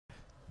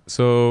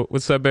So,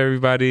 what's up,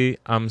 everybody?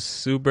 I'm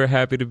super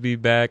happy to be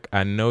back.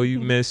 I know you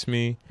miss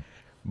me,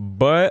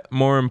 but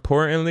more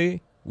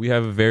importantly, we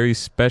have a very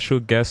special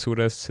guest with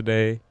us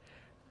today.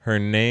 Her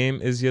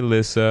name is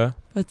Yalissa.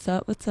 What's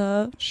up? What's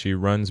up? She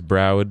runs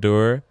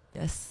Browadore.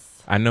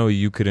 Yes. I know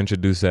you could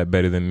introduce that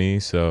better than me,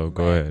 so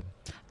go ahead.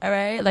 All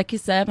right. Like you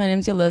said, my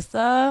name's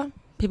Yalissa.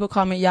 People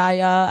call me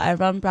Yaya. I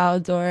run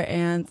Browadore,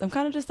 and I'm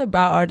kind of just a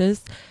brow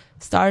artist.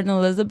 Started in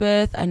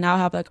Elizabeth. I now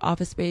have like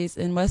office space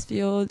in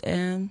Westfield,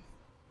 and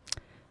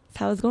that's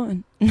how it's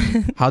going.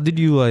 How did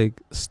you like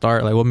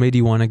start? Like, what made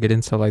you want to get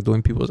into like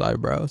doing people's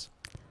eyebrows?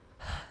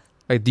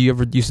 Like, do you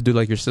ever used to do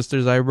like your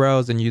sister's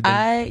eyebrows and you?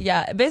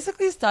 It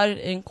basically started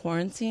in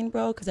quarantine,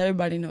 bro, because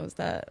everybody knows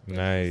that.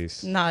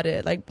 Nice. Not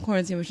it. Like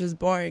quarantine was just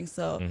boring.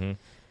 So,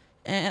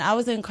 and I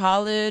was in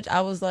college.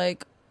 I was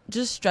like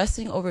just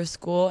stressing over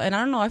school, and I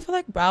don't know. I feel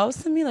like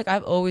brows to me, like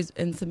I've always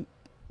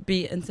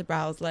be into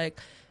brows. Like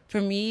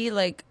for me,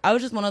 like I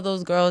was just one of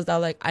those girls that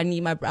like I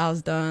need my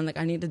brows done. Like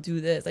I need to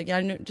do this. Like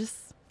I knew just.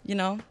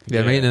 Yeah,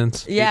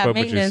 maintenance. Yeah,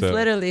 maintenance,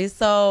 literally.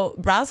 So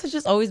brows has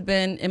just always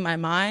been in my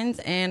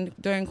mind. And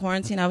during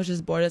quarantine, I was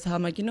just bored as hell.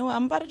 I'm like, you know what?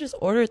 I'm about to just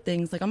order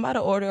things. Like I'm about to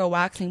order a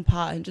waxing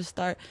pot and just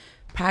start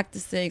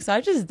practicing. So I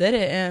just did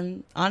it.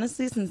 And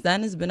honestly, since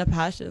then, it's been a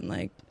passion.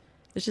 Like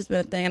it's just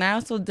been a thing. And I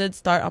also did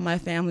start on my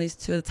families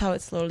too. That's how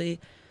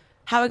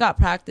it got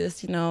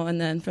practice,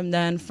 and then from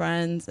then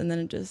friends, and then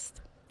it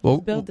just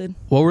builded.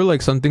 What were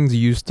like some things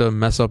you used to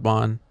mess up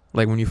on,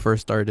 like when you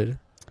first started?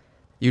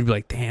 You'd be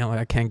like, damn, like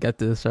I can't get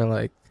this, or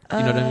like, you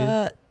know what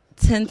I mean?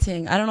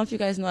 Tinting. I don't know if you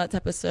guys know that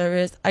type of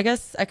service. I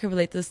guess I could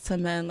relate this to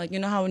men. Like, you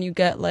know how when you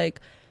get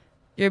like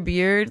your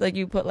beard, like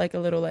you put like a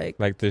little like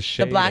the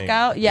shading. The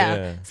blackout,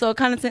 yeah. So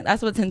kind of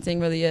that's what tinting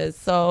really is.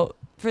 So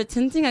for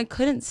tinting, I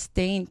couldn't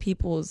stain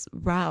people's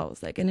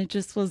brows, like, and it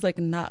just was like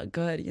not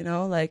good,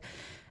 like.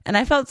 And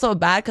I felt so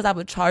bad because I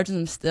would charge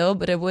them still,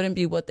 but it wouldn't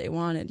be what they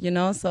wanted,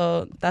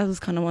 So that was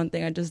kind of one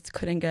thing I just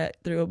couldn't get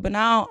through. But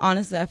now,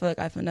 honestly, I feel like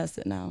I finessed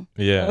it now.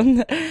 Yeah.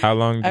 How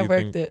long do you I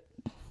worked it.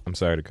 I'm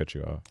sorry to cut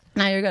you off.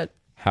 No, you're good.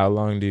 How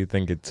long do you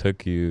think it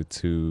took you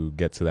to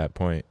get to that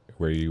point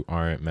where you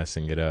aren't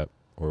messing it up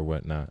or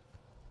whatnot?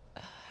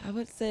 I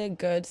would say a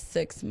good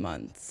 6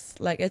 months.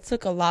 Like, it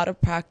took a lot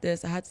of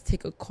practice. I had to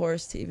take a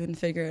course to even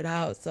figure it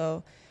out.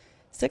 So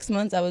 6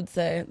 months, I would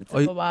say. It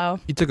took a while.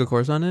 You took a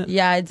course on it?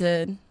 Yeah, I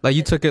did. Like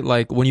you took it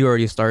like when you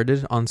already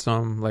started on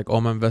some like,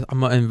 I'm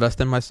gonna invest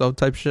in myself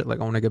type shit. Like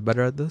I want to get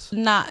better at this.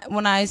 Not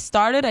when I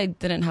started, I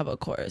didn't have a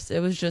course.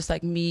 It was just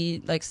like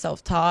me, like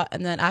self-taught.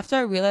 And then after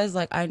I realized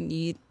like I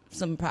need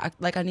some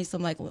I need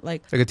some like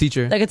a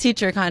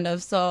teacher kind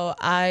of. So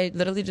I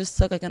literally just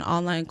took like an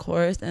online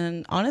course,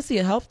 and honestly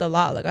it helped a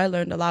lot. Like I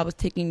learned a lot. I was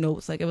taking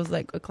notes, like it was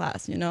like a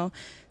class,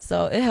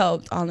 so it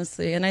helped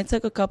honestly. And I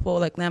took a couple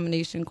like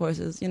lamination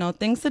courses,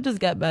 things to just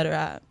get better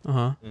at.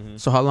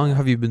 So how long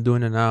have you been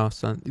doing it now,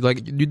 son?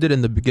 Like you did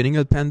in the beginning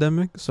of the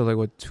pandemic, so like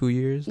what, 2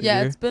 years?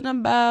 Yeah, it's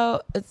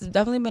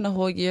definitely been a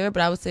whole year,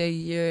 but I would say a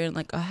year and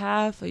like a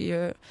half. A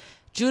year,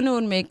 June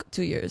would make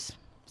 2 years.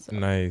 So,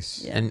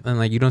 nice. Yeah. And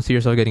like you don't see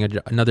yourself getting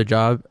another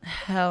job?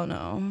 Hell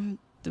no.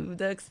 Dude,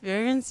 the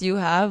experience you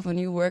have when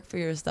you work for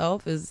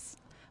yourself is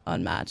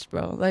unmatched,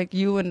 bro. Like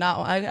you would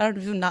not. I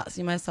do not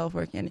see myself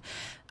working.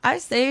 I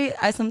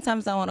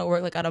sometimes I want to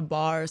work like at a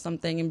bar or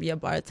something and be a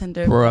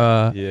bartender.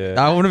 Bruh. Yeah.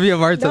 I want to be a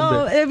bartender.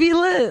 No, it'd be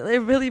lit.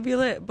 It'd really be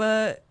lit.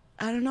 But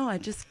I don't know. I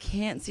just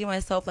can't see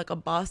myself like a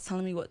boss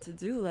telling me what to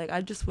do. Like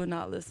I just would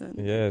not listen.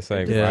 Yeah, it's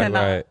like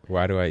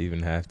why do I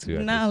even have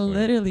to? Nah,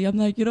 literally. I'm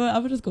like, you know what? I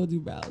would just go do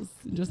brows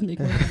and just make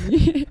more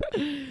money.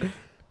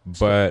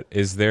 But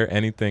is there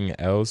anything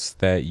else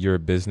that your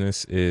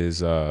business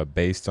is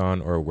based on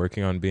or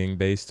working on being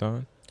based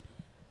on?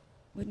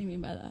 What do you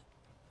mean by that?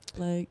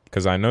 Like,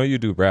 because I know you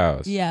do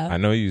brows. Yeah. I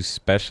know you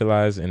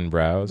specialize in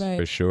brows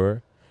for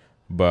sure.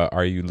 But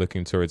are you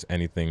looking towards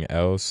anything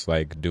else,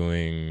 like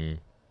doing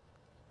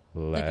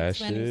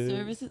lashes? Like expanding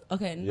services?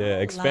 Okay. No, yeah,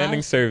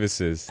 expanding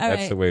services. All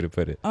That's right. the way to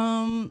put it.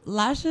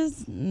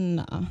 Lashes?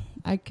 No.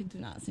 I do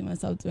not see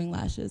myself doing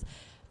lashes.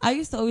 I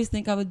used to always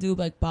think I would do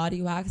like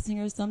body waxing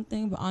or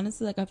something, but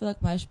honestly, like I feel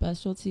like my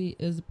specialty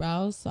is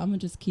brows, so I'm gonna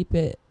just keep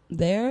it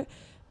there.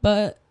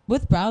 But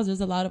with brows,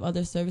 there's a lot of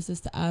other services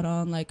to add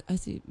on. Like I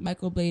see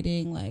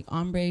microblading, like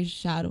ombre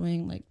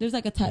shadowing, like there's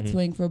like a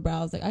tattooing for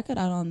brows. Like I could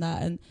add on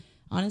that, and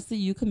honestly,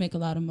 you could make a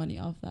lot of money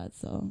off that.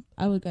 So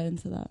I would get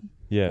into that.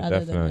 Yeah,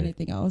 rather definitely. than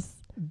anything else.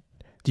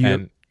 Do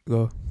you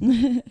go?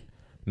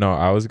 No,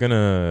 I was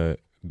gonna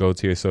go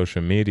to your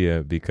social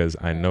media because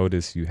I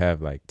noticed you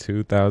have like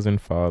 2,000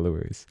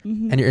 followers.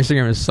 And your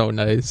Instagram is so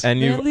nice.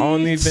 And you've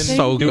only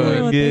been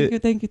doing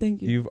it.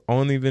 Thank you. You've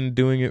only been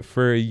doing it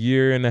for a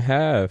year and a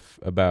half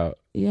about.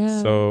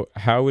 Yeah. So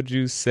how would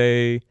you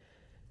say,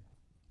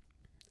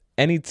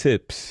 any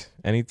tips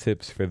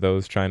for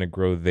those trying to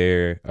grow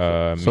their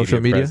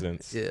social media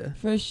presence? Yeah.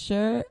 For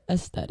sure,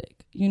 aesthetic.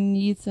 You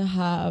need to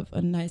have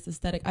a nice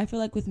aesthetic. I feel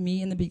like with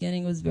me in the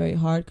beginning it was very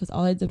hard because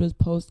all I did was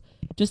post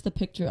just a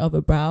picture of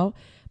a brow.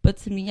 But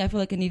to me, I feel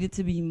like it needed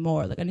to be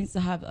more. Like I need to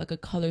have like a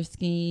color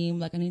scheme.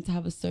 Like I need to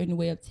have a certain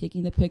way of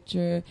taking the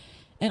picture.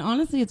 And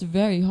honestly, it's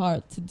very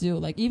hard to do.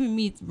 Like even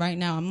me right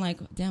now, I'm like,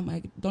 damn,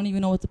 I don't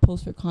even know what to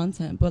post for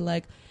content. But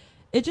like,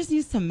 it just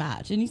needs to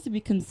match. It needs to be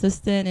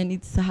consistent. It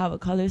needs to have a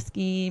color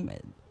scheme.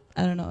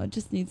 I don't know. It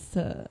just needs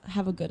to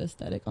have a good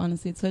aesthetic,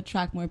 honestly, to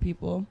attract more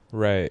people.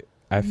 Right.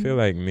 I feel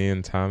like me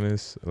and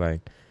Thomas, like,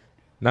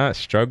 not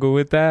struggle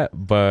with that,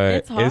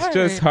 but it's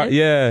just hard.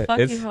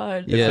 It's it's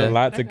hard. It's a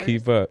lot to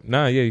keep up.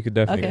 Nah, yeah, you could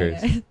definitely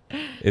curse.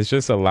 It's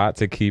just a lot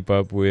to keep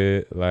up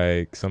with.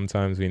 Like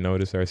sometimes we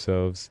notice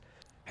ourselves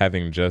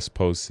having just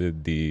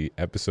posted the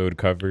episode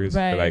covers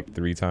for like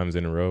 3 times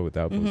in a row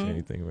without posting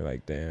anything. We're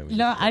like, damn. You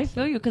know, I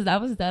feel you, because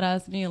that was dead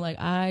ass me. Like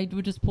I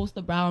would just post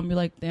the brow and be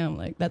like, damn,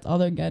 like that's all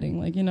they're getting.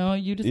 Like, you know,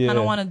 you just kind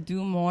of want to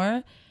do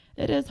more.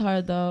 It is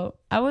hard though.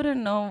 I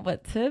wouldn't know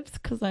what tips,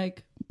 because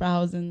like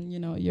brows and, you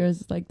know,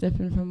 yours is like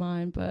different from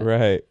mine, but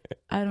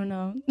I don't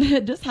know.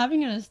 Just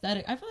having an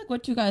aesthetic. I feel like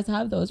what you guys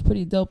have though is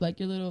pretty dope. Like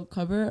your little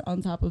cover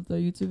on top of the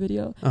YouTube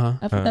video.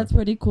 I think that's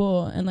pretty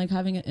cool. And like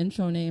having an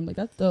intro name, like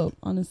that's dope,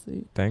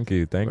 honestly. Thank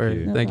you. No Thank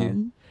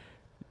problem.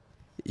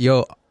 you.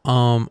 Yo,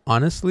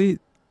 honestly,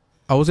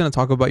 I was gonna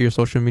talk about your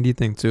social media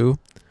thing too.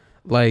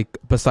 Like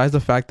besides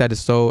the fact that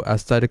it's so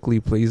aesthetically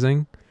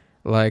pleasing,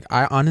 like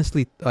I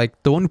honestly,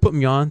 like the one who put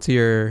me on to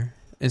your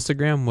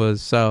Instagram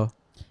was Sel.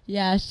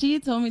 Yeah, she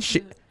told me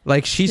she's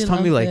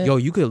telling me like, yo,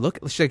 you could look.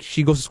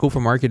 She goes to school for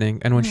marketing,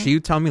 and when she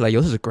tell me like,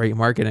 yo, this is great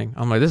marketing,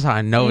 I'm like, this is how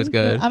I know it's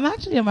good. I'm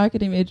actually a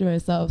marketing major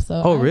myself,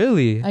 so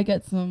really? I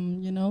get some,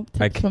 you know,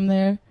 tips from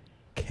there.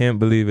 Can't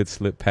believe it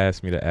slipped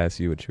past me to ask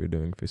you what you were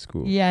doing for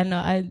school. Yeah, no,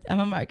 I'm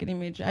a marketing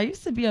major. I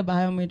used to be a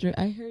bio major.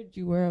 I heard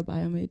you were a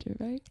bio major,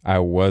 right? I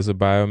was a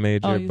bio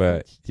major,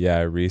 but yeah,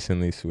 I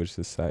recently switched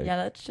the site. Yeah,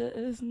 that shit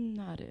is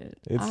not it.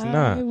 It's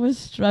not. I was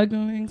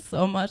struggling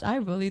so much. I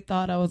really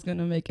thought I was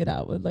gonna make it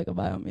out with like a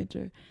bio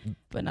major,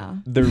 but nah.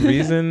 The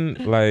reason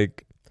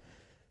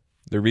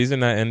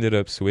I ended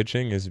up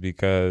switching is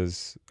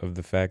because of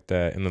the fact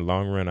that in the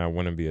long run I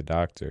want to be a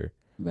doctor.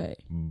 Right.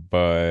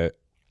 But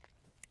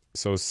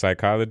so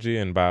psychology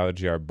and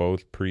biology are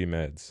both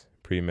pre-med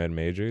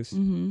majors.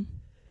 Mm-hmm.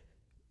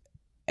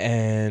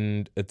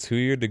 And a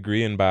 2-year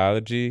degree in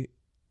biology,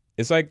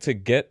 it's like to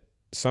get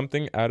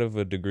something out of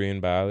a degree in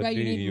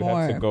biology, you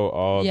have to go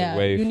all the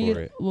way for it. You need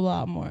a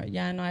lot more.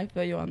 Yeah, no, I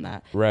feel you on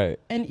that. Right.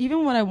 And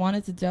even what I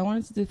wanted to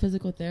do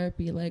physical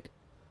therapy. Like,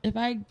 if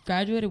I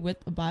graduated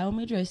with a bio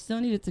major, I still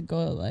needed to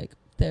go to like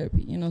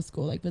therapy, you know,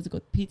 school, like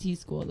physical PT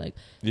school, like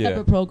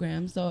separate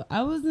programs. So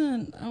I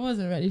wasn't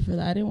ready for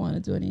that. I didn't want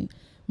to do any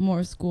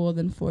more school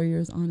than 4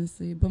 years,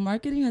 honestly. But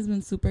marketing has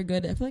been super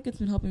good. I feel like it's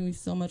been helping me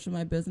so much with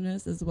my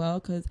business as well,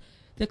 because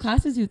the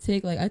classes you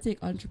take, like I take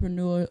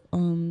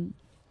entrepreneurship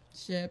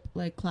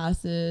like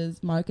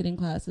classes, marketing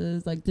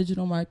classes, like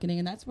digital marketing,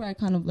 and that's where I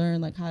kind of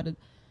learned like how to,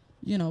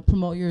 you know,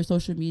 promote your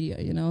social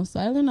media, you know. So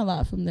I learned a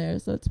lot from there,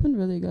 so it's been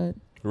really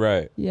good.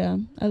 Right. Yeah,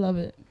 I love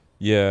it.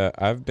 Yeah,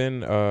 I've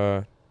been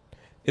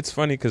it's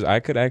funny because I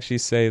could actually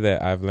say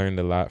that I've learned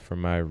a lot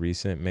from my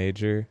recent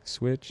major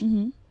switch,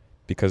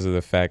 because of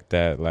the fact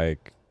that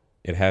like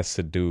it has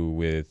to do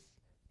with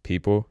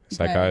people,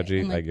 psychology,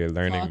 and, like you're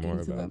learning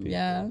more about people.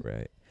 Yeah.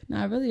 Right.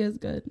 No, it really is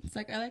good. It's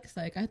like I like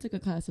psych. I took a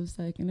class of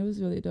psych and it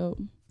was really dope.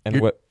 And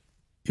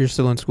you're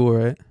still in school,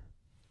 right?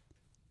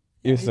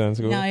 You're still in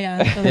school?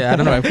 Yeah. Yeah, I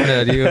don't know. I put it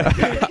at you.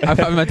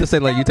 I meant to say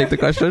like you take the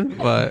question,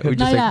 but we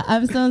just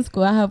I'm still in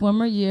school. I have 1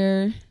 more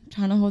year,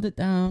 trying to hold it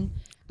down.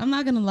 I'm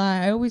not gonna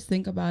lie. I always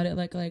think about it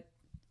like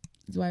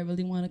do I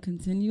really want to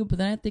continue? But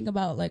then I think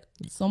about like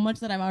so much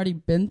that I've already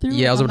been through.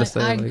 Yeah, I was about to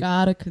say I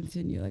gotta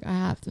continue. Like I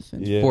have to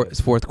finish. Yeah. It's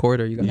fourth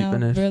quarter. You gotta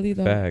finish. Really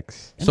though.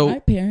 Facts. And so my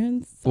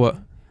parents. What?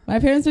 My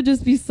parents would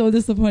just be so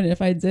disappointed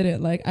if I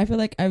didn't. Like I feel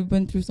like I've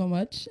been through so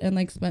much and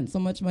like spent so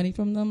much money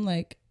from them.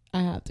 Like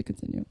I have to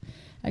continue.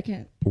 I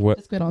can't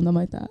just quit on them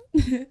like that.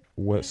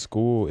 What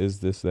school is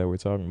this that we're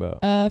talking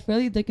about?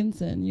 Fairleigh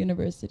Dickinson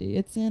University.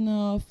 It's in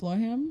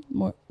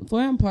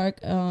Florham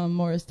Park,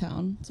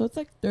 Morristown. So it's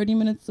like 30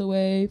 minutes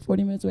away,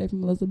 40 minutes away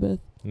from Elizabeth.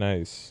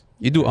 Nice.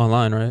 You do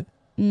online, right?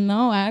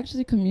 No, I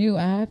actually commute.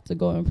 I have to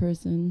go in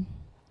person.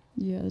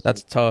 Yeah,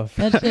 that's tough.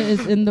 That shit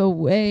is in the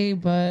way,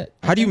 but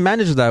how do you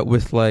manage that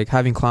with like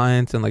having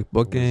clients and like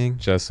booking?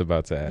 Just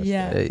about to ask.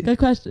 Yeah, good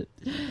question.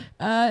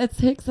 It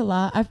takes a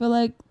lot. I feel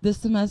like this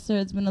semester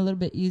it's been a little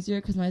bit easier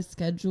because my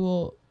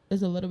schedule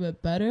is a little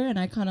bit better, and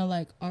I kind of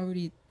like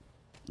already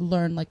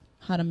learned like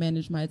how to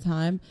manage my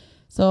time.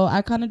 So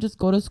I kind of just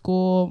go to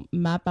school,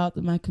 map out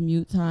my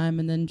commute time,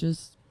 and then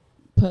just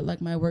put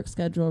like my work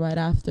schedule right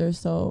after.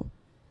 So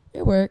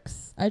it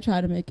works. I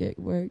try to make it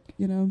work,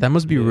 you know. That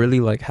must be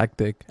really like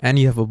hectic. And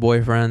you have a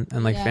boyfriend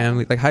and like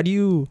family. Like how do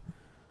you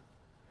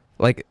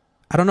like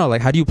I don't know,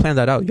 like how do you plan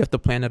that out? You have to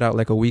plan it out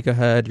like a week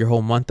ahead, your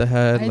whole month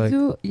ahead. I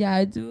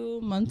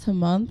do month to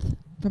month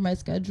for my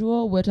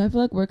schedule, which I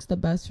feel like works the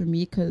best for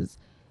me because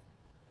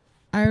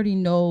I already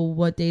know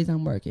what days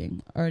I'm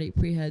working already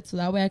pre-head. So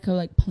that way I could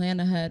like plan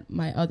ahead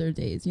my other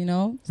days, you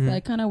know? So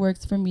that kind of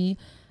works for me.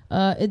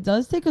 It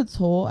does take a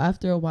toll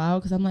after a while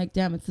because I'm like,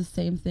 damn, it's the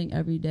same thing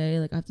every day.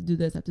 Like I have to do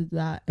this, I have to do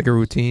that. Like a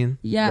routine.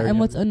 Yeah, Very and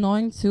what's heavy.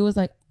 annoying too is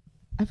like,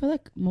 I feel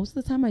like most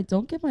of the time I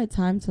don't give my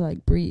time to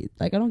like breathe.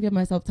 Like I don't give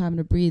myself time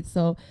to breathe,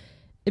 so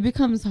it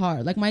becomes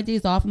hard. Like my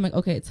days off, I'm like,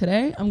 okay,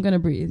 today I'm gonna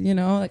breathe. You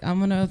know, like I'm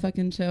gonna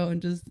fucking chill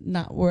and just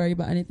not worry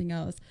about anything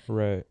else.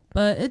 Right.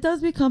 But it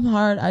does become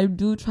hard. I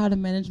do try to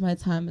manage my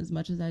time as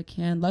much as I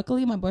can.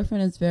 Luckily, my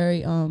boyfriend is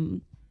very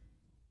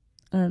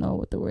I don't know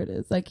what the word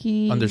is. Like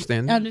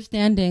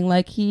understanding.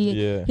 Like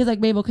Yeah. he's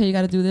like, babe, okay, you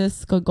got to do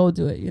this. Go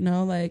do it. You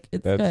know, like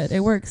it's That's- good. It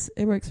works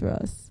for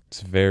us.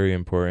 It's very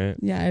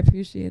important. Yeah, I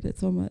appreciate it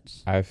so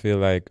much. I feel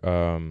like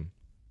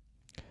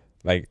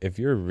if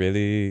you're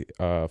really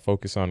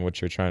focused on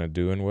what you're trying to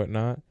do and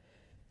whatnot,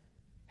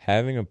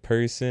 having a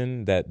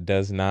person that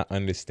does not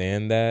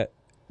understand that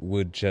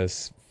would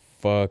just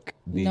fuck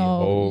the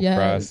whole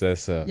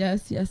process up.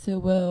 Yes, it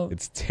will.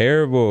 It's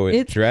terrible.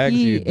 It drags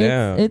key. you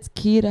down. It's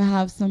key to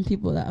have some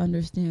people that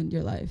understand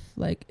your life.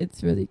 Like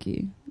it's really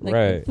key. Like,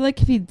 Right. I feel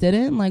like if he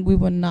didn't, like we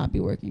would not be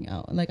working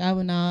out. Like I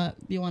would not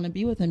want to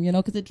be with him, you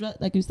know, because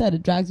like you said,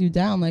 it drags you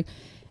down. Like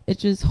it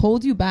just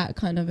holds you back,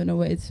 kind of in a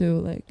way too.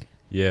 Like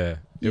Yeah.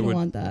 you don't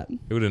want that.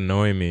 It would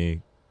annoy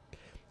me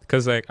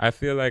because like I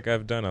feel like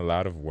I've done a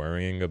lot of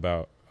worrying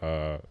about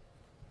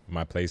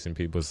my place in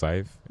people's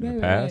life in the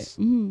past.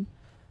 Right. Mm-hmm.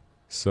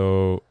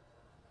 So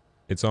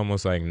it's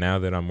almost like now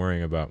that I'm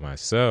worrying about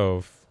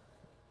myself,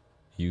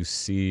 you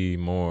see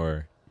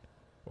more,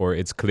 or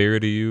it's clear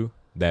to you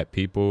that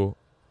people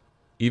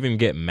even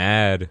get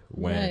mad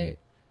when, Right.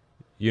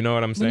 you know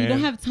what I'm saying? When you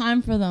don't have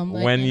time for them.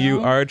 Like, when you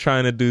know? are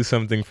trying to do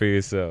something for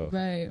yourself.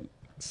 Right.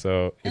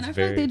 So And it's I feel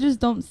very, like they just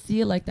don't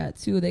see it like that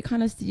too. They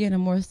kind of see it in a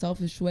more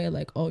selfish way,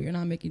 like, oh, you're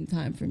not making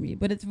time for me.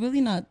 But it's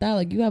really not that.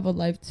 Like, you have a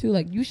life too.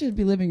 Like, you should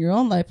be living your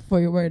own life before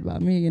you're worried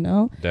about me, you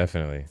know?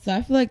 definitely. So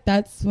I feel like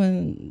that's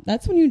when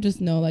you just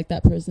know, like,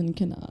 that person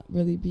cannot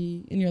really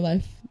be in your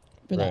life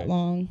for that Right.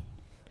 long.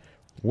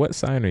 What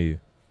sign are you?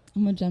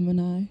 I'm a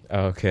Gemini.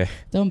 Oh, okay.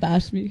 Don't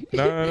bash me.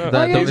 No. That-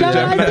 Oh, you're those are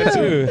Gemini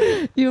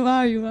Gemini too. You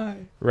are.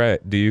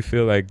 Right. Do you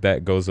feel like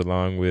that goes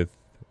along with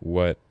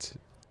what,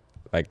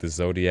 like the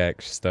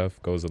zodiac stuff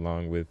goes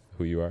along with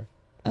who you are?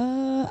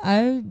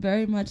 I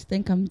very much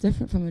think I'm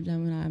different from a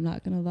Gemini. I'm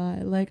not gonna lie.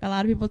 Like a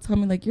lot of people tell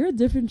me, like you're a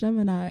different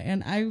Gemini,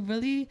 and I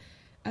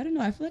don't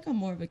know. I feel like I'm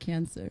more of a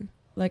Cancer.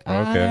 Like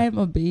Okay. I'm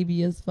a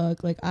baby as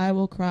fuck. Like I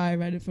will cry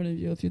right in front of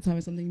you if you tell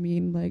me something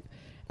mean. Like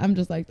I'm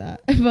just like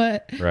that.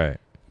 Right.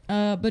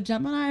 But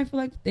Gemini, I feel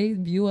like they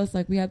view us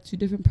like we have two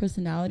different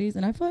personalities,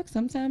 and I feel like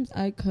sometimes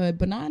I could,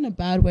 but not in a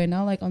bad way,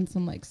 not like on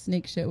some like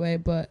snake shit way,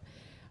 but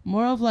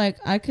more of like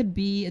I could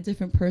be a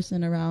different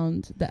person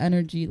around the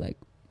energy like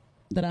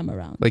that I'm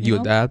around. Like you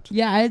know? adapt.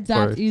 Yeah, I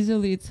adapt Or-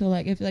 easily to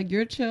like if like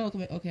you're chill, I'm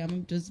like, okay, I'm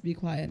gonna just be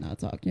quiet and not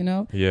talk, you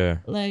know? Yeah.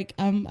 Like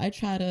I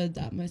try to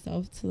adapt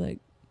myself to like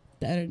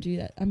the energy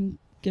that I'm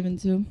given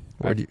to.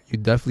 Or you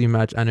definitely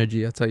match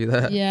energy. I'll tell you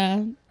that.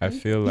 Yeah. I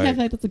feel I like,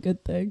 feel like that's a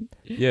good thing.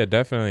 yeah,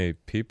 definitely.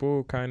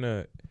 People kind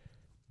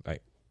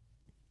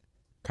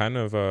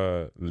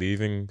of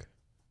leaving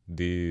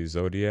the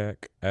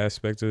zodiac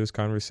aspect of this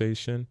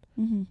conversation.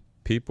 Mm-hmm.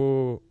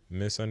 People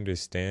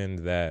misunderstand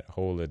that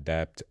whole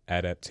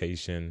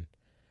adaptation,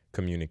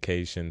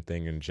 communication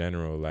thing in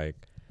general.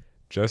 Like,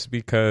 just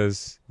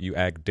because you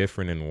act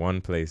different in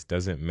one place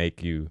doesn't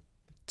make you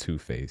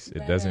two-faced.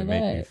 It doesn't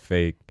make you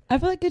fake. I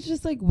feel like it's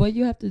just like what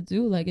you have to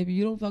do. Like if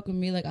you don't fuck with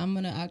me, like I'm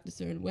gonna act a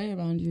certain way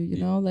around you, you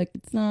know? Like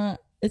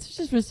it's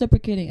just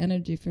reciprocating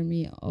energy for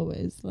me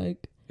always.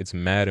 Like It's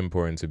mad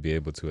important to be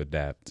able to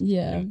adapt.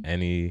 Yeah. In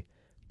any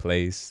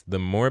place. The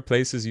more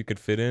places you could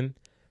fit in,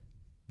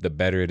 the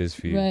better it is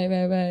for you.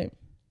 Right.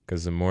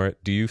 Because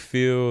do you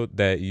feel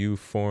that you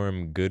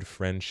form good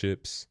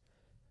friendships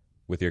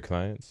with your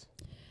clients?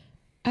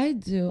 I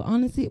do,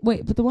 honestly.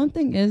 Wait, but the one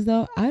thing is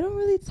though, I don't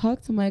really talk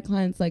to my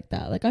clients like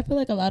that. Like I feel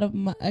like a lot of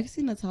I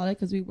see Natalia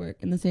because we work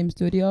in the same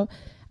studio.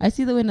 I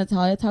see the way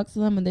Natalia talks to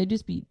them and they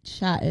just be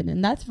chatting,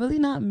 and that's really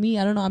not me.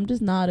 I don't know. I'm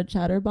just not a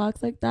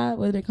chatterbox like that.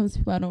 When it comes to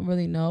people I don't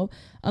really know,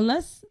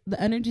 unless the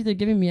energy they're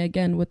giving me,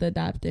 again with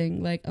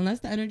adapting, like unless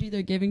the energy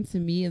they're giving to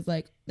me is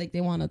like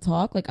they want to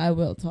talk, like I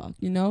will talk,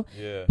 you know.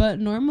 Yeah. But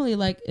normally,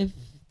 like if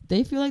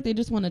they feel like they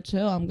just want to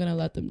chill, I'm gonna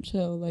let them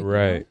chill. Like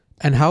Right. You know?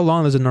 And how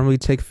long does it normally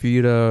take for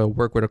you to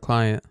work with a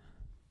client?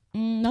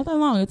 Not that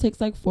long. It takes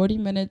like 40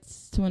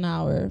 minutes to an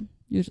hour.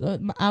 Usually,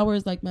 hour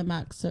is like my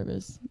max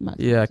service.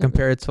 Yeah,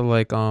 compared to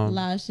like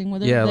lashing, where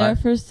they're there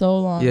for so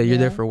long. Yeah, you're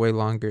there for way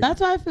longer.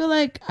 That's why I feel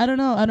like I don't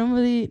know. I don't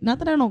really, not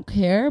that I don't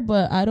care,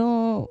 but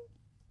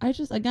I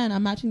just, again,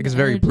 I'm matching. It's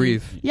very energy.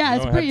 brief. Yeah,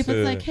 it's brief.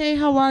 It's like, hey,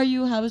 how are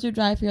you? How was your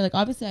drive here? Like,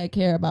 obviously, I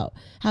care about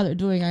how they're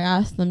doing. I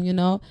ask them, you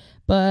know.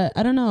 But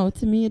I don't know.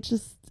 To me, it's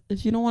just,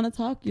 if you don't want to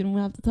talk, you don't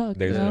have to talk.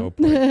 There's you know? no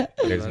point.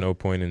 There's no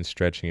point in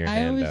stretching your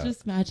hand I always out.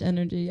 just match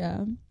energy.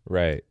 Yeah.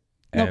 Right.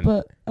 No, And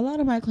but a lot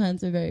of my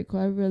clients are very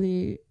cool. I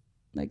really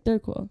like, they're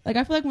cool. Like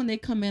I feel like when they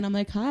come in, I'm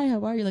like, hi,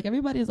 how are you? Like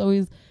everybody is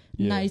always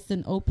nice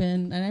and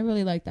open, and I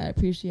really like that. I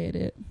appreciate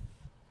it.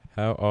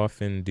 how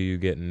often do you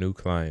get new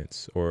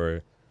clients,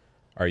 or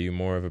are you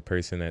more of a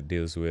person that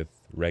deals with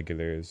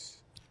regulars?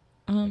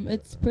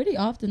 It's pretty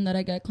often that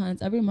I get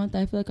clients. Every month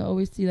I feel like I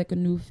always see like a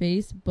new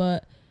face,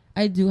 but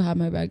I do have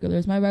my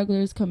regulars. My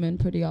regulars come in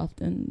pretty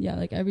often. Yeah,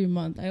 like every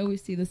month. I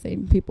always see the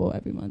same people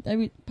every month.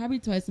 Probably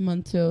twice a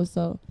month too,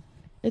 so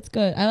it's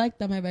good. I like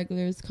that my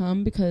regulars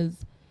come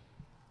because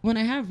when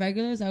I have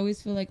regulars, I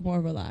always feel like more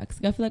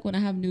relaxed. I feel like when I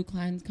have new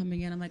clients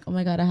coming in, I'm like, oh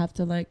my God, I have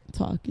to like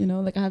talk, you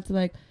know? Like I have to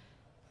like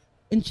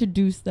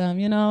introduce them,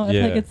 you know? I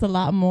feel like it's a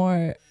lot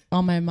more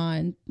on my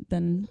mind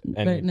than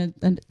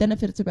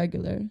if it's a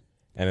regular.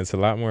 And it's a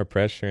lot more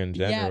pressure in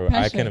general. Yeah,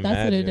 pressure. I can imagine.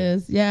 That's what it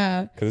is.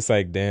 Yeah. Because it's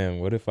like, damn,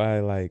 what if I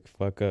like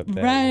fuck up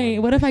that right.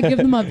 one? What if I give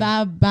them a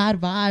bad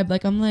vibe?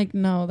 Like, I'm like,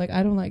 no, like,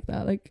 I don't like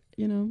that. Like,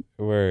 you know.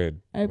 Word.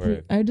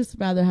 I just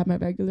rather have my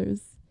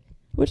regulars,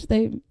 which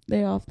they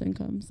often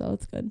come. So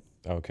it's good.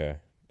 Okay.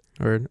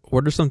 Word.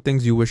 What are some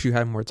things you wish you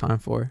had more time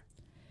for?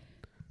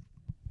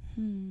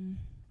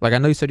 Like, I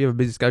know you said you have a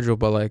busy schedule,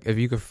 but like, if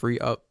you could free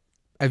up,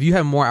 if you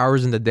had more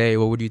hours in the day,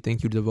 what would you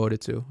think you'd devote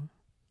it to?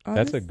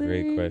 Honestly, that's a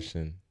great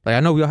question. Like, I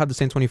know we all have the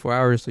same 24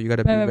 hours, so you got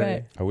to be ready.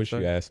 Right. I wish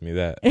you asked me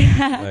that.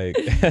 Like,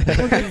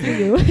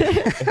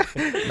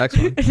 next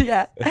one.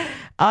 Yeah.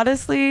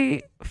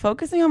 Honestly,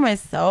 focusing on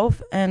myself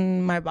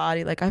and my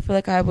body. Like, I feel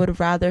like I would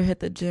rather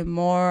hit the gym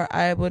more.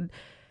 I would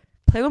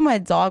play with my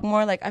dog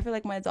more. Like, I feel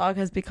like my dog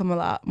has become a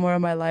lot more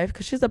of my life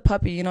because she's a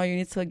puppy. You know, you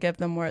need to give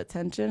them more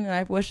attention. And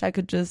I wish I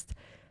could just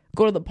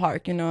go to the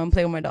park, you know, and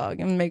play with my dog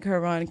and make her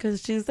run because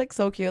she's like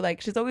so cute.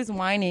 Like, she's always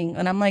whining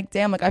and I'm like,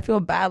 damn, like I feel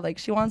bad. Like,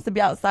 she wants to be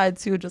outside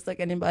too, just like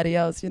anybody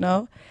else, you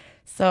know.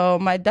 So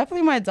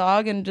definitely my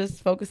dog, and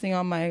just focusing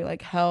on my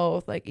like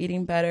health, like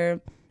eating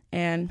better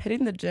and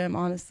hitting the gym.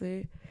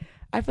 Honestly,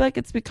 I feel like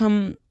it's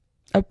become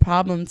a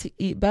problem to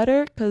eat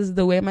better because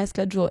the way my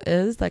schedule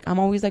is, like I'm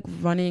always like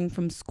running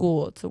from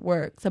school to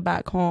work to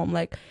back home,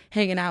 like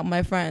hanging out with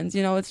my friends,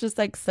 you know. It's just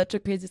like such a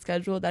crazy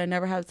schedule that I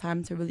never have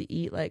time to really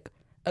eat like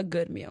a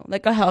good meal,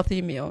 like a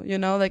healthy meal, you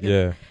know. Like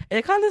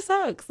it kind of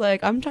sucks.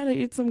 Like I'm trying to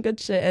eat some good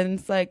shit and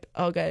it's like,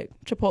 okay,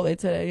 Chipotle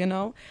today, you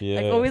know.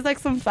 Like always like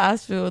some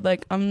fast food.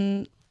 Like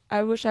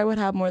I wish I would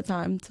have more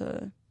time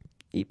to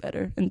eat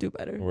better and do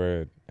better.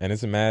 Word. And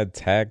it's mad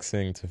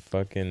taxing to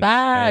fucking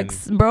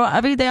facts, bro.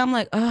 Every day I'm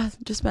like,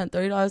 just spent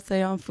 $30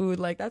 today on food.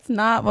 Like that's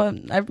not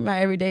what my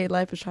everyday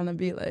life is trying to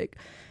be like.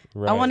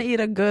 Right. I want to eat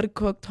a good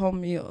cooked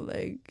home meal.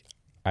 Like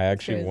I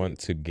actually want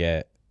to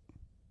get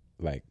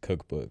like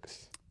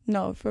cookbooks.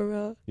 No, for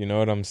real. You know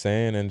what I'm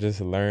saying? And just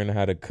learn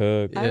how to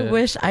cook. I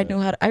wish I knew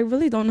how to. I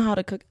really don't know how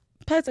to cook.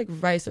 Besides like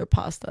rice or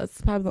pasta.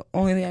 It's probably the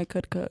only thing I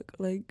could cook.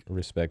 Like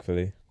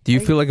respectfully. Do you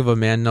feel like if a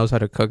man knows how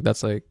to cook,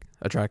 that's like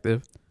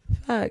attractive?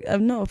 Fact.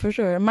 No, for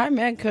sure. My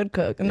man could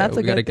cook, and that's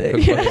a good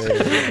thing.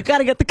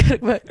 Gotta get the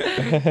cookbook.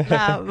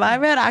 Nah, my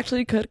man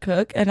actually could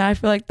cook, and I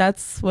feel like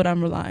that's what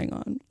I'm relying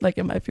on, like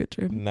in my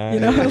future. Nice. You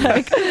know,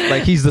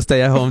 like he's the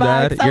stay-at-home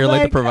dad. You're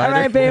like the provider.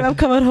 All right, babe, I'm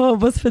coming home.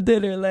 What's for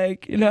dinner?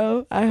 Like, you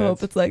know, I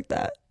hope it's like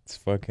that. It's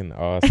fucking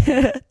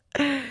awesome.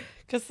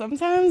 Because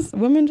sometimes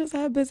women just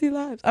have busy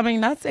lives. I mean,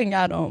 not saying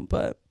I don't,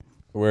 but.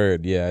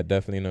 Word, yeah, I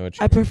definitely know what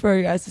you I prefer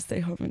you guys to stay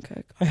home and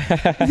cook.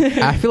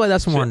 I feel like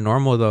that's more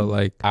normal though.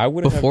 Like I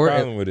wouldn't have a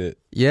problem with it.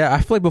 Yeah, I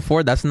feel like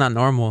before that's not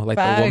normal. Like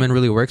the woman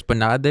really works, but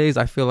nowadays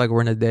I feel like we're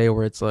in a day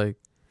where it's like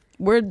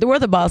we're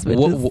the boss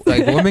bitches.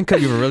 Like women could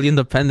be really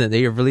independent.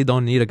 They really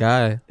don't need a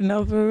guy.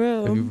 No, for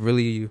real. If you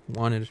really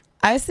wanted.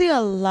 I see a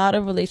lot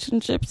of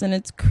relationships, and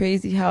it's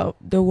crazy how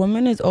the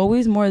woman is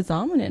always more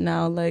dominant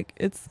now. Like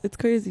it's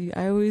crazy.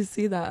 I always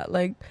see that.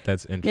 Like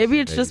that's interesting. Maybe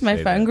it's just my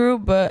friend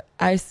group, but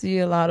I see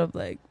a lot of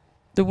like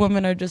the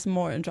women are just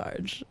more in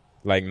charge.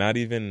 Like not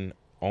even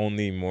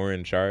only more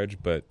in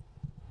charge, but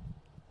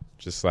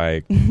just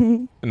like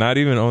not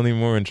even only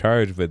more in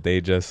charge, but they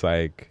just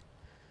like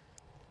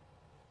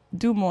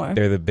do more.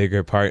 They're the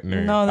bigger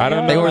partner. No, I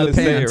don't know how to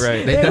say it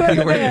right. They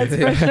definitely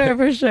were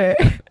for sure.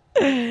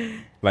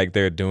 Like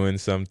they're doing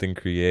something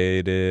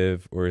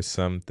creative or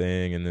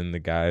something, and then the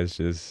guys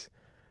just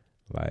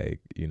like,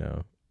 you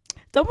know.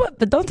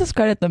 Don't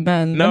discredit the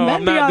men. No, the men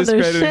I'm not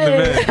discrediting the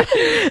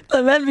men.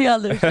 The men be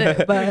on their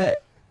shit,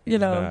 but you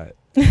know.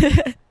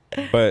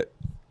 But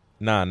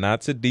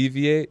not to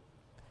deviate.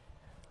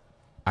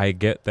 I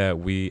get that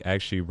we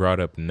actually brought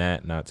up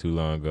Nat not too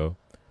long ago.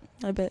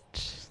 I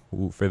bet.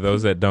 Who, for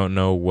those that don't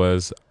know,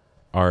 was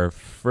our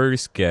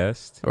first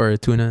guest. Or a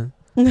tuna.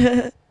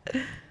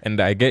 And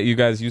I get you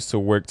guys used to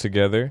work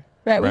together.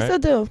 Right, we still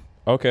do.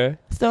 Okay.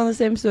 Still in the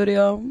same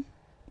studio.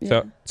 Yeah.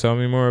 So tell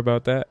me more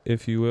about that,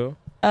 if you will.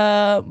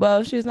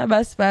 Well, she's my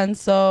best friend.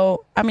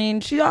 So, I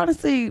mean, she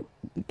honestly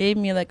gave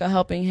me like a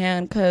helping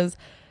hand because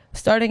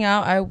starting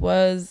out, I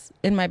was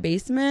in my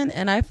basement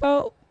and I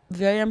felt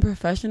very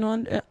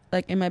unprofessional,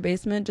 like in my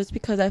basement, just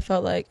because I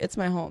felt like it's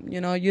my home. You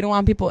know, you don't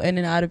want people in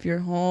and out of your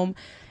home.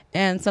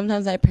 And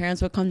sometimes my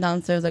parents would come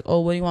downstairs like, oh,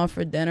 what do you want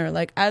for dinner?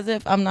 Like, as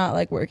if I'm not,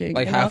 like, working.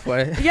 Like,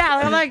 halfway?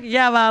 Yeah, I'm like,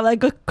 yeah, wow, like,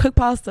 cook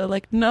pasta.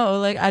 Like, no,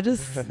 like,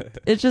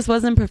 it just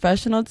wasn't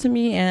professional to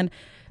me. And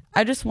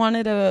I just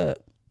wanted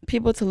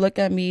people to look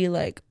at me,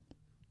 like,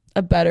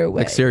 a better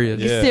way. Like,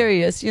 serious.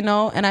 Serious, you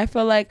know? And I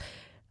feel like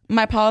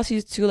my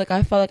policies too, like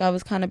I felt like I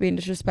was kind of being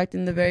disrespected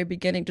in the very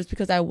beginning just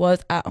because I was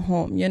at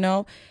home, you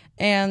know?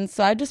 And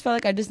so I just felt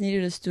like I just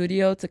needed a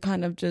studio to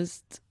kind of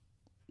just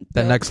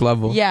The next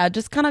level. Yeah,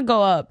 just kind of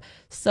go up.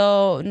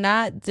 So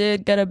Nat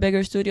did get a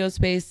bigger studio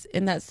space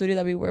in that studio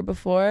that we were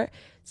before.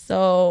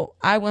 So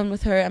I went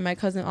with her, and my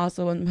cousin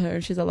also went with her,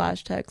 and she's a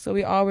lash tech. So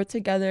we all were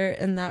together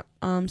in that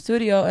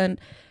studio, and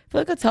I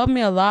feel like it's helped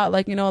me a lot.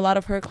 Like, you know, a lot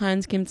of her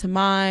clients came to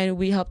mine.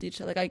 We helped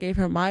each other. Like, I gave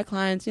her my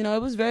clients. You know,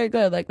 it was very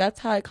good. Like, that's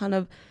how I kind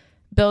of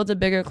build a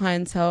bigger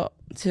clientele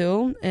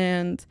too.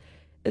 And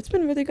it's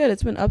been really good.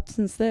 It's been up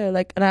since there.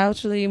 Like,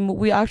 and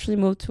we actually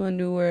moved to a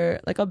newer,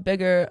 like a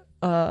bigger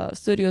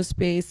studio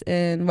space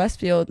in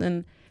Westfield,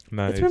 and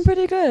Nice. it's been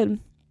pretty good.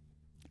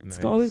 Nice.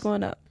 It's always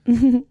going up.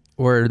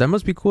 Or that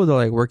must be cool though,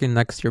 like working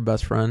next to your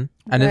best friend.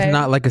 And Right. it's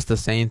not like it's the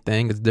same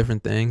thing, it's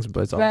different things,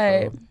 but it's also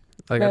Right.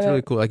 like that's Right.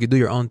 really cool. Like you do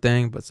your own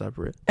thing but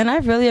separate. And I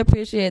really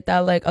appreciate that.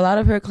 Like, a lot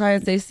of her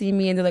clients, they see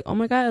me and they're like, oh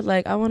my God,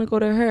 like, I want to go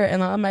to her.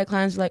 And a lot of my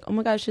clients are like, oh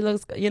my God, she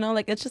looks good. You know,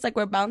 like, it's just like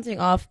we're bouncing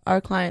off our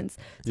clients.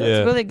 So Yeah.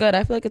 it's really good.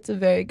 I feel like it's a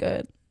very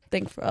good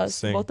thing for us,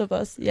 Same. both of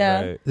us.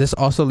 Yeah. Right. This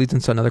also leads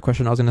into another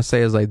question I was gonna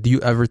say is like, do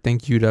you ever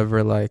think you'd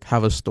ever like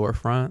have a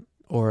storefront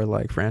or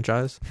like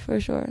franchise? For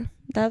sure.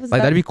 That was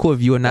Like that'd be cool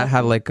if you and Nat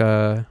had definitely.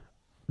 like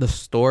the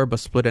store but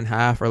split in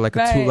half or like a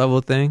Right.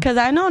 2-level thing. Because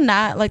I know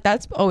Nat, like,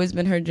 that's always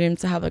been her dream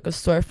to have like a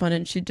storefront,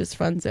 and she just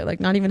runs it, like,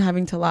 not even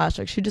having to lash.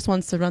 Like, she just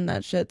wants to run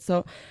that shit.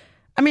 So,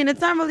 I mean, it's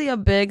not really a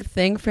big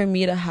thing for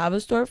me to have a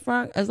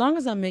storefront. As long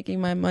as I'm making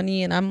my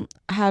money and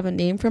I have a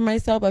name for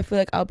myself, I feel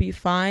like I'll be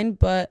fine.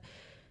 But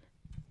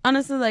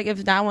honestly, like,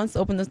 if Nat wants to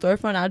open the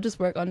storefront, I'll just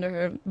work under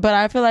her. But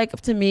I feel like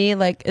to me,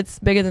 like, it's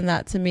bigger than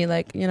that to me.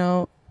 Like, you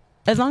know,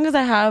 as long as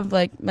I have,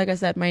 like I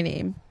said, my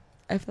name,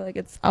 I feel like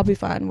I'll be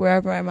fine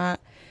wherever I'm at.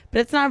 But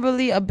it's not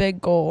really a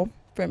big goal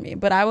for me.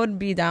 But I would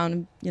be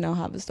down, you know,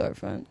 have a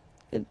storefront.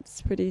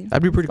 It's pretty.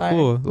 That'd be pretty fire.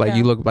 cool. Like Yeah.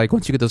 you look like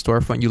once you get the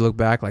storefront, you look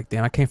back like,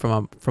 damn, I came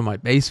from my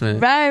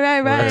basement.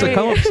 Right. That's a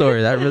come up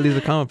story. That really is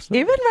a come up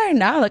story. Even right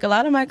now, like, a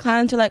lot of my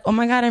clients are like, oh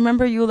my God, I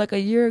remember you like a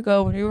year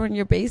ago when you were in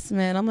your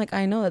basement. I'm like,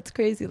 I know, that's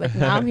crazy. Like,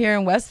 now I'm here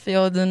in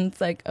Westfield, and it's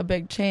like a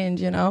big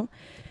change, you know?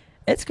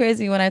 It's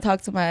crazy when I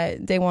talk to my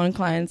day one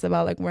clients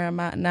about like where I'm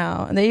at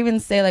now. And they even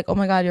say like, oh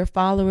my God, your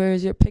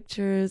followers, your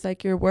pictures,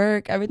 like your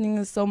work, everything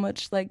is so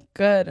much like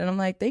good. And I'm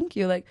like, thank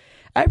you. Like,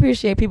 I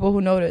appreciate people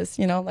who notice,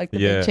 you know, like the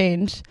big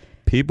change.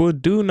 People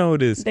do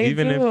notice, They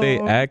even if they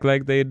do. act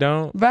like they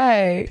don't.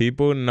 Right.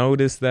 People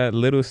notice that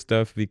little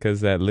stuff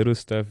because that little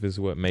stuff is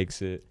what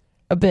makes it.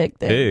 A big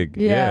thing. Big,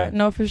 yeah.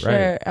 No, for sure.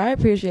 Right. I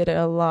appreciate it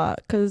a lot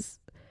because,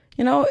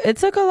 you know, it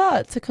took a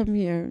lot to come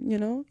here, you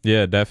know?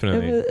 Yeah,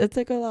 definitely. It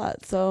took a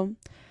lot. So,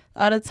 a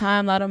lot of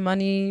time, a lot of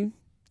money,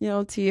 you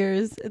know,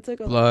 tears. It took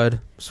a lot.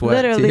 Blood, sweat,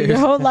 Literally, tears. your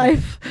whole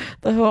life,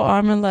 the whole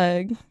arm and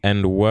leg.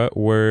 And what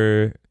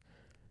were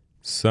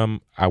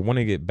I want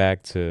to get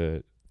back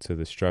to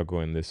the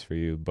struggle in this for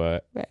you,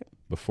 but Right.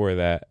 before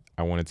that,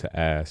 I wanted to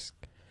ask,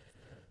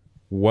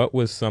 what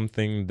was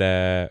something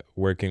that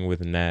working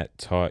with Nat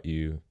taught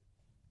you,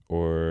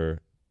 or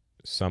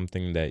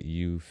something that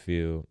you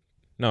feel,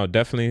 no,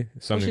 definitely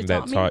something that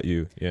taught me? taught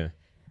you.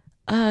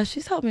 Yeah.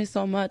 She's helped me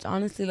so much,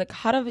 honestly. Like,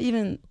 how to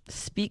even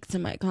speak to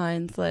my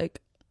clients, like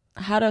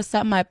how to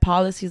set my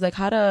policies, like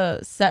how to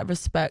set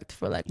respect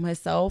for like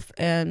myself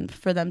and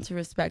for them to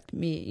respect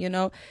me, you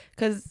know?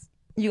 Because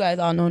you guys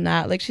all know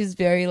Nat, like, she's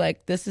very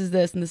like, this is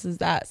this and this is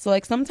that. So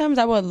like sometimes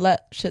I would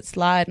let shit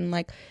slide, and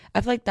like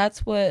I feel like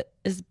that's what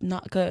is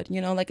not good,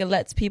 you know? Like, it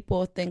lets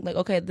people think like,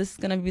 okay, this is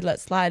gonna be let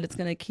slide, it's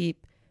gonna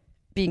keep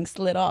being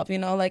slid off, you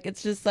know? Like,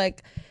 it's just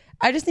like,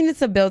 I just needed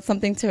to build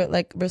something to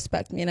like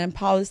respect me, and then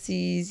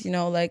policies, you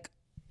know, like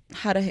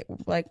how to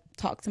like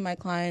talk to my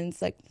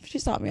clients. Like,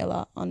 she's taught me a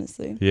lot,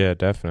 honestly. Yeah,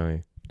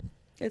 definitely.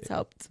 It's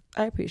helped.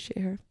 I appreciate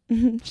her.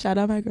 Shout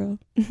out my girl.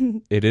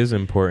 It is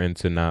important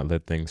to not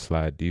let things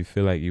slide. Do you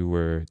feel like you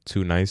were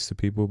too nice to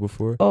people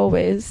before?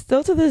 Always.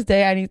 Still to this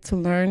day, I need to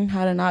learn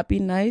how to not be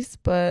nice,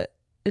 but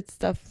it's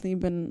definitely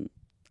been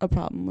a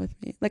problem with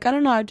me. Like, I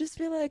don't know. I just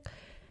feel like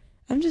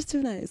I'm just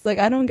too nice. Like,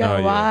 I don't get Oh,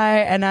 yeah. why,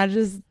 and I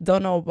just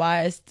don't know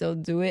why I still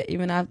do it,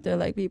 even after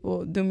like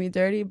people do me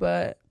dirty.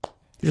 But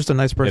You're just a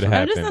nice person.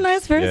 I'm just a happens.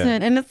 nice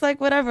person, Yeah. and it's like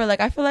whatever.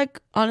 Like, I feel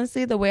like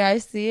honestly, the way I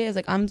see it is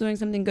like, I'm doing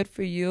something good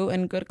for you,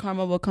 and good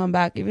karma will come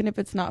back, even if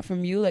it's not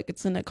from you. Like,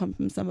 it's gonna come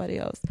from somebody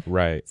else.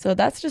 Right. So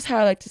that's just how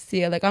I like to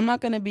see it. Like, I'm not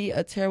gonna be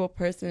a terrible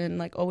person and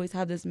like always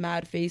have this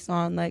mad face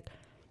on. Like,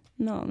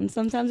 no. And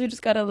sometimes you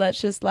just gotta let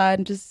shit slide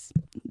and just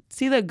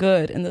see the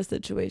good in the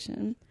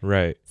situation.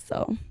 Right.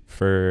 So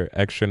For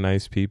extra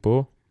nice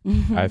people,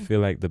 I feel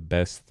like the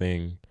best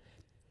thing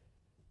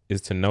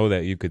is to know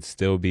that you could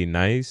still be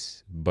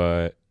nice,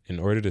 but in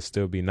order to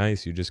still be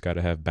nice, you just got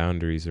to have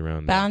boundaries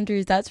around that.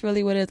 boundaries, that's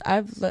really what it is.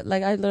 I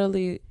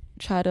literally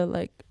try to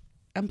like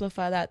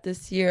amplify that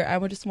this year. I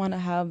would just want to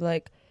have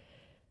like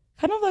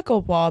kind of like a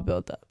wall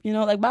built up, you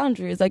know, like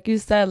boundaries. Like you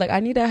said, like I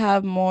need to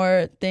have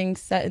more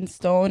things set in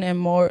stone and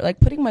more like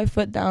putting my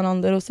foot down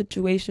on little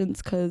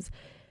situations, because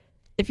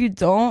if you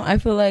don't, I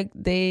feel like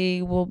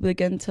they will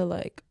begin to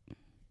like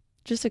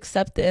just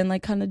accept it and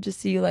like kind of just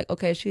see like,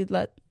 okay, she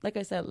let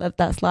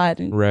that slide,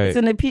 and Right.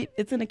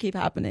 it's gonna keep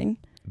happening.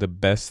 The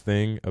best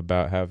thing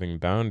about having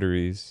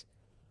boundaries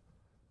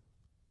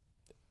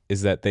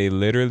is that they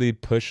literally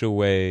push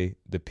away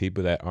the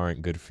people that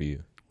aren't good for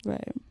you,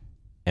 Right.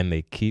 and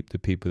they keep the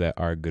people that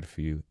are good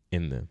for you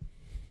in them.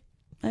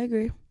 I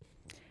agree.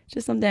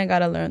 Just something I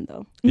gotta learn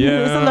though. Yeah,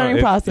 It's a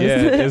learning process.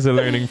 Yeah, it is a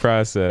learning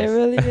process. It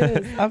really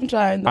is. I'm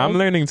trying though. I'm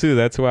learning too.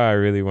 That's why I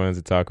really wanted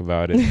to talk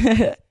about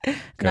it.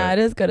 Nah, it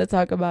is good to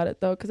talk about it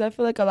though, because I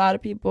feel like a lot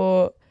of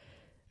people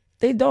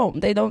they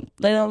don't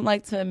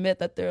like to admit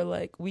that they're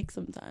like weak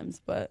sometimes,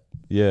 but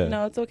Yeah,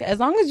 no, it's okay as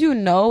long as you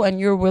know and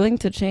you're willing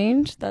to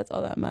change. That's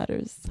all that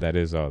matters. that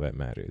is all that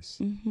matters.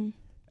 Mm-hmm.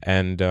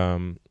 And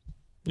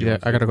Yeah,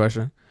 I got a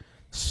question.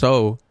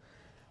 So,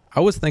 I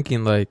was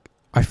thinking, like,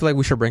 I feel like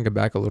we should bring it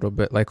back a little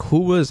bit. Like, who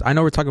was, I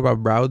know we're talking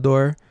about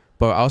Browadore,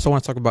 but I also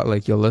want to talk about,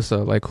 like,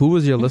 Yalissa. Like, who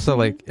was Yalissa,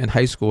 like, in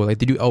high school? Like,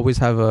 did you always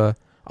have a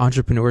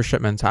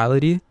entrepreneurship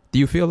mentality, do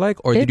you feel like?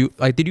 Or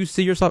did you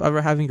see yourself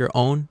ever having your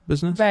own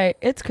business? Right.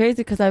 It's crazy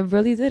because I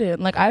really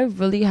didn't. Like, I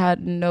really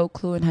had no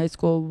clue in high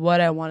school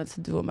what I wanted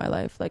to do in my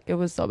life. Like, it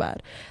was so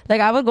bad. Like,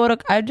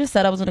 I just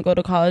said I was going to go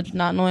to college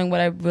not knowing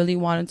what I really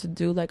wanted to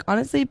do. Like,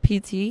 honestly,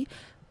 PT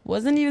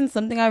wasn't even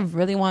something I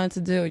really wanted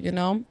to do, you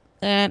know?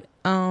 And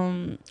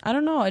I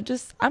don't know.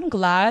 I'm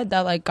glad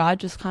that, like, God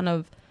just kind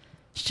of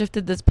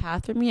shifted this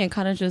path for me and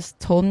kind of just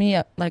told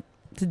me, like,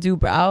 to do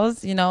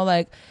brows, you know,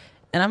 like,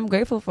 and I'm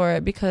grateful for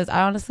it because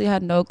I honestly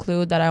had no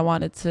clue that I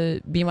wanted to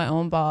be my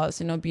own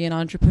boss, you know, be an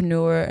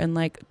entrepreneur and,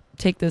 like,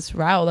 take this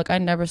route. Like, I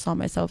never saw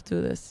myself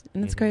do this.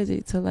 And it's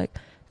crazy to, like,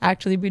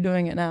 actually be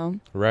doing it now.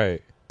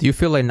 Right. Do you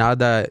feel like now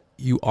that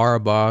you are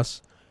a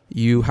boss,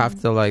 you have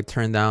to, like,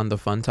 turn down the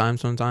fun time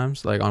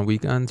sometimes? Like, on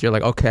weekends, you're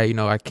like, okay, you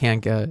know, I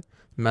can't get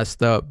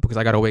messed up because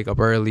I got to wake up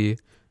early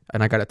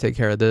and I got to take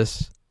care of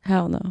this.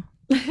 Hell no.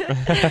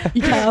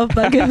 Hell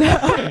fucking no.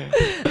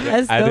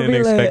 I didn't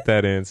expect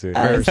that answer.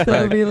 I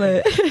still be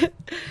lit.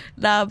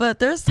 Nah, but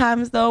there's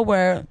times though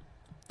where,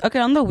 okay,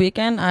 on the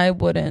weekend I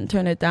wouldn't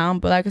turn it down,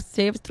 but I could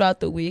save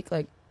throughout the week,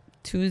 like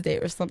Tuesday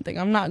or something.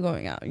 I'm not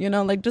going out, you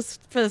know, like just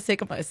for the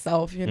sake of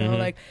myself, you know,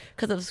 like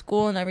because of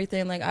school and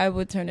everything. Like I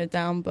would turn it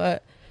down,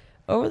 but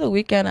over the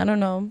weekend, I don't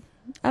know.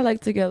 I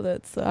like to get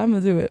lit, so I'm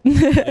gonna do it.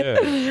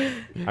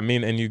 Yeah. I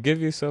mean, and you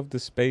give yourself the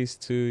space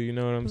to, you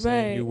know what I'm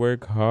saying? Right. You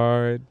work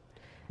hard.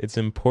 It's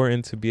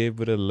important to be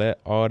able to let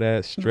all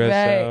that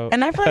stress out.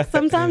 And I feel like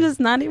sometimes it's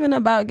not even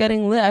about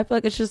getting lit. I feel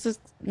like it's just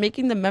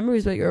making the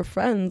memories with your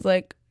friends.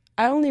 Like,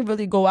 I only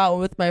really go out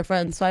with my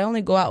friends, so I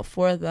only go out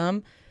for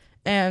them.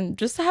 And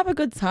just to have a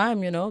good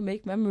time, you know,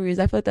 make memories.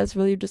 I feel like that's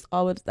really just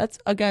that's,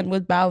 again,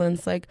 with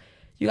balance. Like,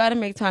 you got to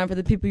make time for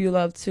the people you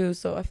love, too.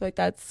 So I feel like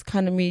that's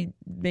kind of me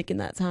making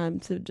that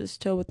time to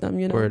just chill with them,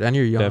 you know. Word, and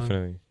you're young.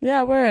 Definitely.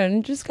 Yeah, word. And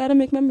you just got to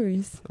make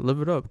memories.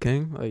 Live it up,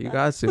 King. Like, you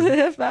got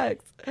to.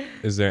 Facts.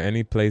 Is there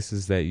any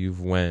places that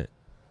you've went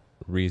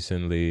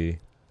recently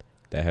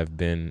that have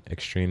been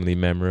extremely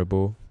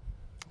memorable?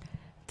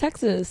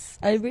 Texas.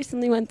 I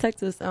recently went to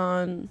Texas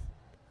on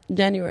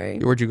January.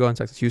 Where'd you go in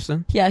Texas?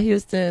 Houston? Yeah,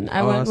 Houston.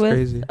 I went that's with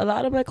crazy. a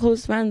lot of my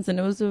close friends, and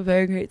it was a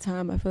very great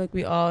time. I feel like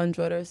we all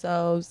enjoyed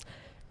ourselves.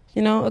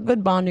 You know, a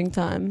good bonding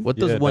time. What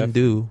does Yeah, one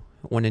do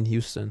when in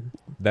Houston?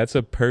 That's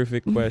a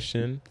perfect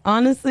question.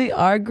 Honestly,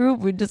 our group,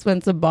 we just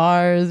went to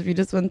bars. We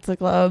just went to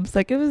clubs.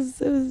 Like, it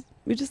was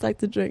we just like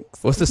to drink.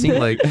 What's the scene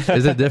like?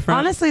 Is it different?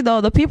 Honestly,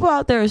 though, the people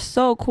out there are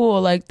so cool.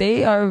 Like,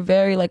 they are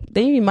very, like,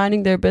 they be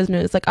minding their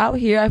business. Like, out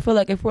here, I feel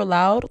like if we're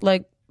loud,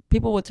 like,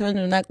 people would turn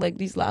their neck like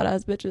these loud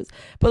ass bitches.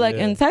 But like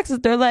in Texas,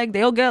 they're like,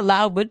 they'll get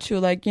loud with you.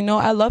 Like, you know,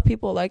 I love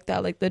people like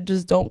that. Like, they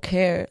just don't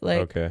care.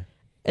 Like, Okay.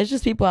 It's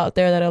just people out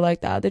there that are like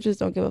that. They just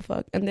don't give a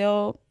fuck, and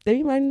they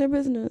be minding their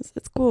business.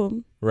 It's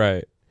cool.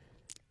 Right.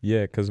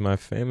 Yeah, because my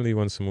family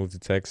wants to move to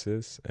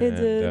Texas, They and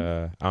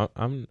did.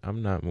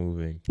 I'm not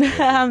moving.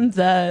 I'm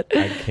dead.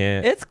 I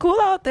can't. It's cool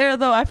out there,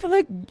 though. I feel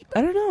like,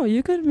 I don't know,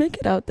 you could make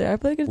it out there. I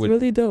feel like it's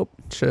really dope.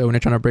 Shit, when they're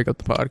trying to break up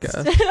the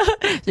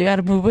podcast. You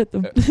gotta move with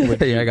them.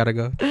 Yeah, I gotta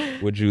go.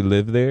 Would you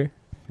live there?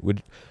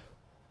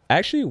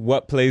 Actually,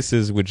 what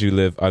places would you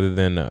live other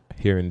than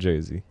here in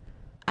Jersey?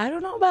 I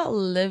don't know about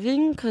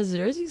living, because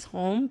Jersey's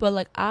home, but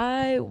like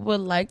I would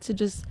like to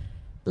just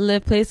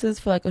live places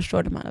for like a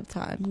short amount of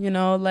time, you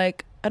know,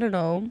 like I don't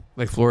know,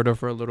 Like Florida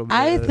for a little bit.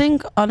 I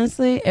think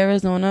honestly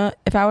Arizona,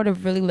 if I were to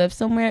really live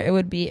somewhere, it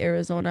would be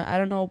Arizona. I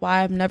don't know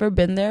why, I've never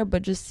been there,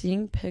 but just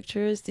seeing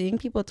pictures, seeing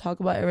people talk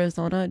about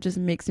Arizona, it just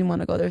makes me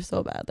want to go there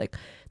so bad. Like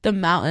the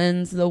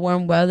mountains, the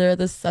warm weather,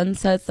 the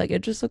sunsets, like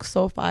it just looks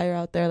so fire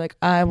out there. Like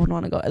I would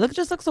want to go. It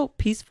just looks so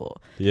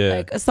peaceful. Yeah.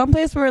 Like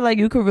someplace where like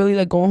you could really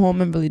like go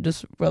home and really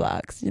just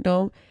relax, you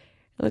know.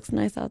 It looks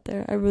nice out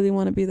there. I really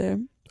want to be there.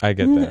 I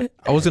get that.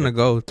 I was gonna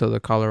go to the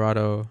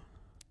Colorado.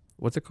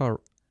 What's it called?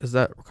 Is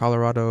that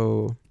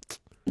Colorado?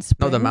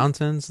 No, the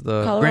mountains,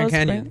 the Colorado Grand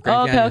Canyon. Springs?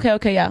 Grand Canyon.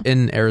 Okay, yeah.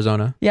 In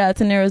Arizona. Yeah,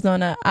 it's in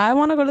Arizona. I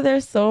want to go to there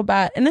so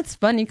bad. And it's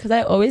funny because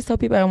I always tell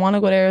people I want to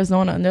go to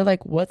Arizona and they're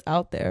like, what's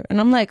out there? And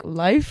I'm like,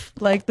 life?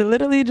 Like, they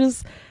literally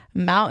just,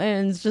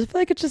 mountains. Just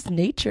feel like it's just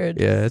nature.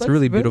 Yeah, it's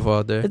really beautiful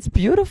out there. It's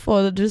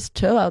beautiful to just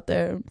chill out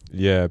there.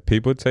 Yeah,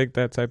 people take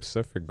that type of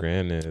stuff for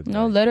granted.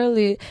 No,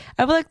 literally.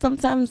 I feel like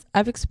sometimes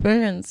I've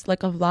experienced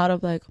like a lot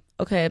of like,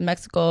 okay,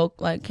 Mexico,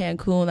 like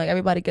Cancun, like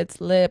everybody gets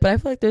lit. But I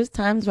feel like there's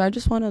times where I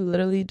just want to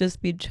literally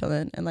just be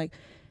chilling and like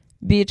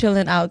be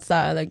chilling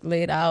outside, like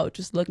laid out,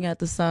 just looking at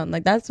the sun.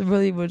 Like that's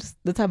really what's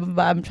the type of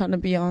vibe I'm trying to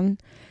be on.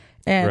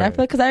 And I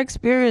feel like because I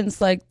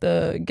experienced like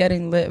the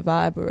getting lit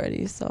vibe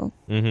already. So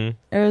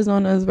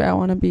Arizona is where I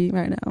want to be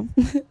right now.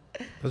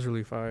 That's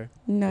really fire.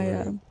 No,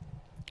 yeah.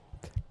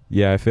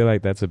 Yeah, I feel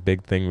like that's a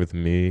big thing with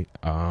me.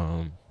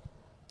 Well,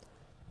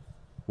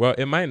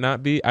 it might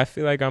not be. I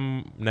feel like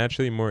I'm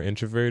naturally more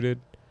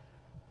introverted,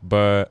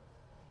 but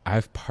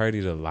I've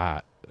partied a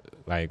lot,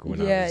 like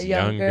when I was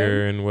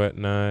younger and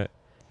whatnot.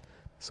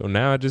 So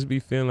now I just be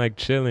feeling like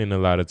chilling a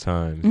lot of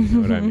times. You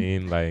know what I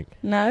mean? Like,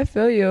 nah, I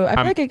feel you. I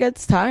feel like it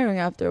gets tiring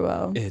after a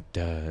while. It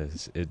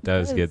does. It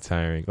does get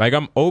tiring. Like,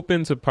 I'm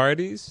open to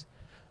parties,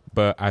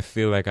 but I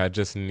feel like I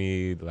just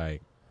need,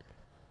 like,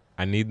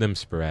 I need them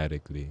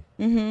sporadically.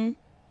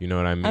 You know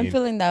what I mean? I'm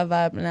feeling that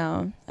vibe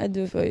now. I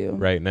do feel you.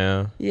 Right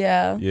now?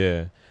 Yeah.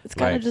 Yeah. It's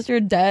kind of just you're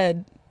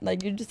dead.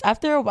 Like, you're just,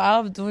 after a while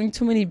of doing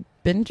too many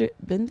benders,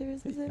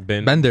 is it?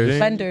 Benders.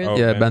 Benders.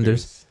 Yeah,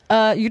 benders.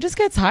 You just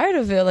get tired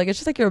of it. Like, it's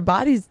just like your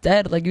body's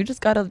dead. Like, you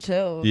just gotta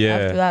chill. Yeah.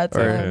 After that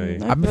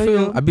time.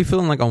 I be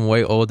feeling like I'm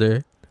way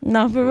older.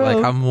 No, for real.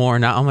 Like I'm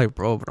worn out. I'm like,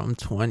 bro, but I'm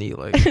 20.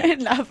 Like,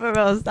 nah, for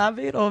real. Stop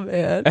being old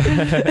man.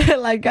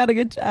 Like, gotta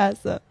get your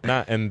ass up.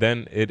 Nah, and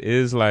then it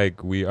is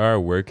like we are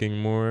working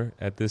more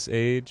at this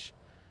age.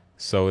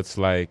 So it's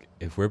like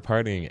if we're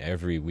partying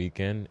every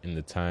weekend in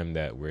the time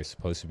that we're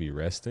supposed to be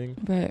resting,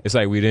 it's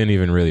like we didn't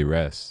even really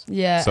rest.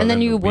 Yeah, so and then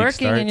the you're week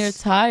working and starts. you're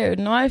tired.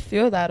 No, I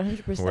feel that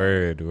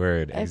 100%.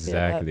 Word,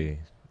 exactly.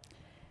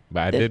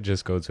 But I did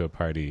just go to a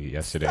party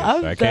yesterday, Stop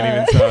so I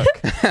can't even talk.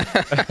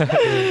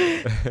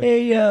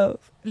 Hey, yo.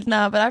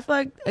 Nah, but I feel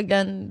like,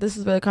 again, this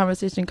is where the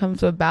conversation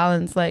comes to a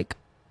balance. Like,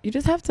 you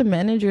just have to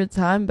manage your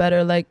time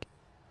better. Like,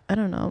 I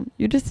don't know.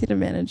 You just need to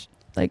manage,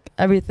 like,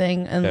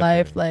 everything in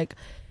life. Like,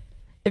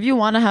 if you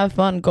want to have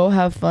fun, go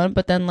have fun.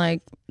 But then,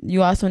 like,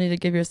 you also need to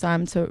give your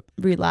time to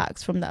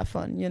relax from that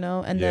fun, you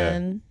know? And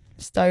then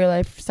start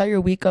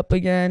your week up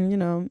again, you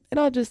know? It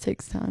all just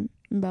takes time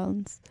and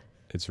balance.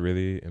 It's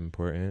really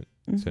important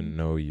to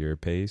know your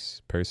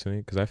pace personally,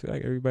 because I feel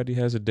like everybody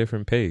has a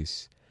different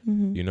pace.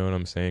 You know what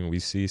I'm saying? We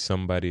see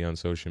somebody on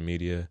social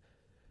media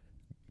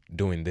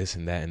doing this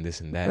and that and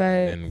this and that,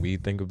 and we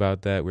think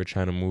about that. We're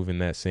trying to move in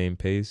that same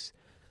pace.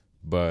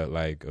 But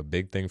like a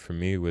big thing for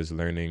me was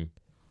learning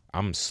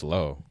I'm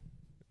slow.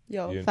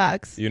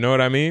 Facts. You know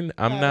what I mean?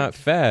 I'm not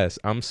fast.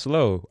 I'm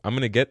slow. I'm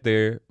going to get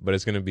there, but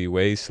it's going to be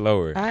way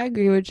slower. I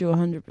agree with you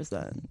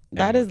 100%.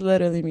 That is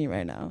literally me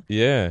right now.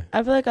 Yeah.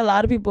 I feel like a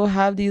lot of people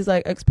have these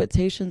like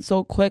expectations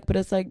so quick, but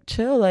it's like,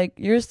 chill. Like,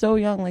 you're so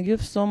young. Like, you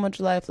have so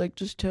much life. Like,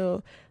 just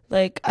chill.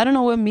 Like, I don't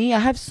know, with me, I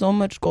have so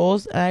much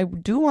goals and I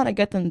do want to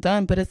get them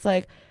done, but it's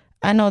like,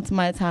 I know it's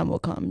my time will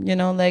come, you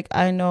know? Like,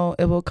 I know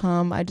it will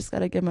come. I just got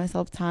to give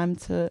myself time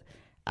to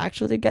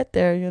actually get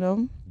there, you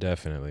know?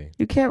 Definitely.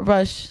 You can't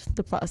rush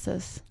the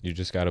process. You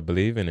just got to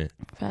believe in it.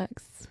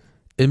 Facts.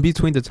 In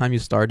between the time you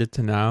started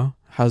to now,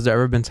 has there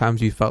ever been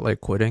times you felt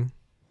like quitting?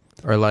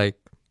 Or like,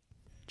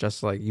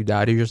 just like you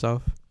doubted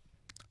yourself?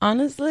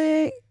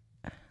 Honestly,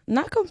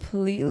 not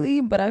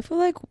completely, but I feel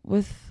like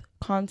with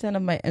content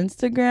of my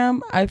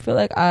Instagram, I feel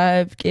like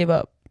I've gave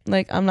up.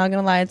 Like, I'm not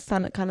gonna lie, it's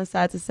kind of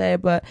sad to say,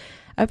 but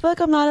I feel like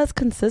I'm not as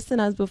consistent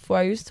as before.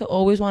 I used to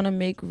always want to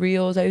make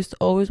reels. I used to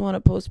always want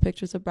to post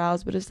pictures of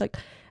brows, but it's like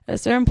at a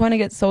certain point it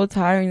gets so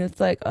tiring.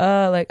 It's like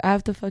I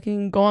have to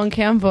fucking go on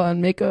Canva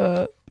and make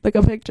a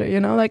picture,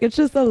 you know? Like, it's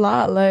just a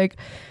lot. Like,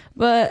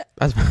 but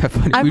that's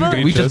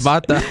funny. We just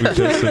bought that. We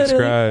just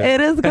subscribed. It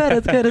is good.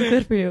 It's good. It's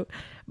good for you.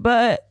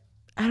 But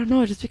I don't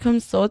know. It just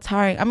becomes so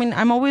tiring. I mean,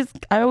 I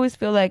always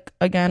feel like,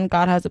 again,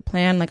 God has a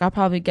plan. Like, I'll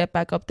probably get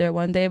back up there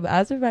one day. But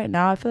as of right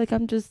now, I feel like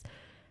I'm just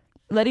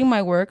letting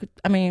my work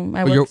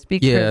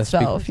speak for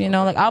itself. You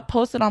know, like, I'll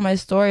post it on my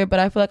story, but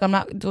I feel like I'm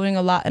not doing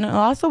a lot. And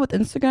also with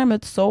Instagram,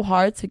 it's so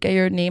hard to get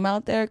your name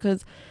out there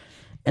because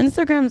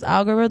Instagram's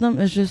algorithm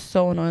is just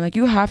so annoying. Like,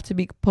 you have to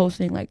be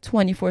posting like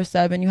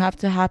 24/7. You have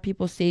to have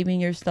people saving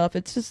your stuff.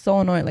 It's just so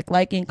annoying. Like,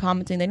 liking,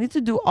 commenting. They need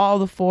to do all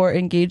the 4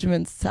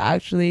 engagements to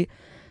actually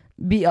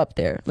be up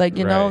there. Like,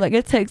 you know, like,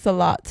 it takes a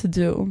lot to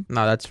do.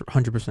 No, that's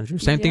 100% true.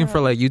 Same thing for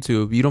like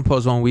YouTube. You don't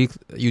post 1 week,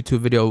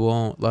 YouTube video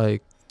won't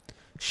like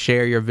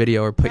share your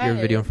video or put your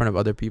video in front of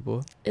other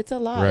people. It's a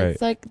lot.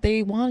 It's like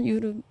they want you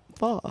to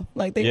fall.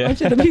 Like, they want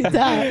you to be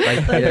down.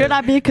 Like, if you're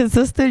not being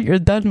consistent, you're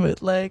done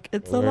with. Like,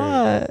 it's a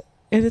lot.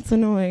 And it's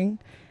annoying.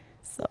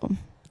 So,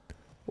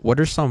 what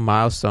are some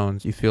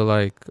milestones you feel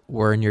like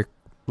were in your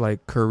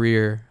like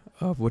career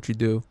of what you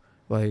do?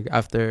 Like,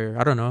 after,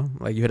 I don't know,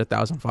 like you hit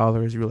 1,000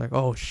 followers, you were like,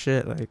 oh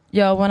shit. Like,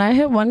 yo, when I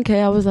hit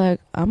 1K, I was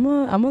like, I'm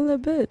a little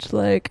bitch.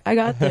 Like, I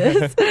got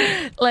this.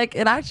 Like,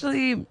 it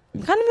actually kind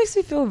of makes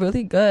me feel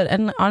really good.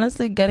 And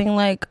honestly, getting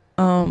like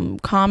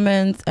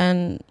comments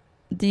and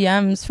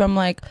DMs from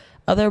like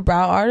other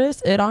brow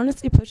artists, it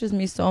honestly pushes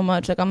me so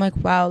much. Like I'm like,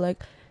 wow,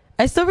 like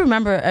I still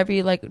remember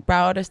every like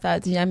brow artist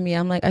that DM me.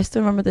 I'm like, I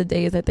still remember the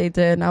days that they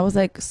did, and I was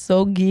like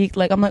so geeked.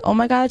 Like I'm like, oh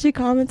my god, she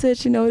commented,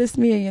 she noticed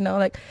me. You know,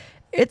 like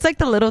it's like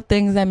the little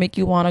things that make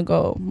you want to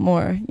go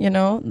more. You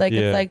know, like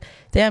it's like,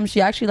 damn, she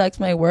actually likes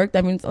my work.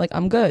 That means like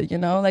I'm good. You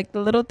know, like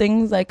the little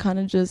things like kind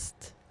of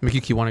just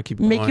make you want to keep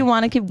make you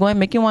want to keep going,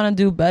 make you want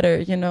to do better.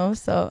 You know,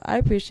 so I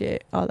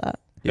appreciate all that.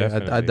 Yeah,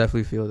 I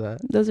definitely feel that.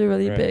 Those are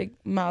really big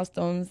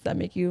milestones that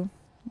make you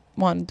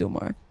want to do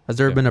more. Has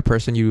there been a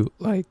person you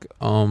like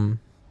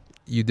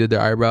you did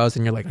their eyebrows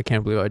and you're like, I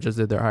can't believe I just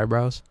did their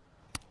eyebrows?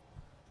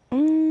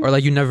 Or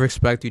like you never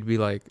expect you'd be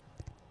like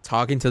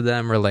talking to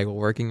them or like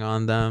working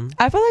on them?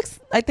 I feel like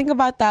I think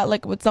about that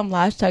like with some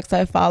lash techs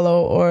I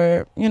follow,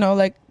 or you know,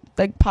 like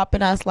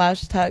poppin' ass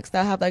lash techs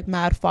that have like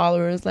mad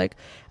followers. Like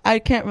I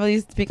can't really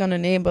speak on a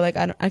name, but like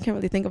I can't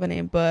really think of a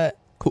name. But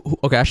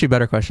okay, actually,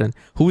 better question.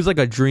 Who's like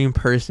a dream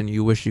person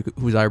you wish you could,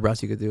 whose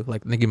eyebrows you could do,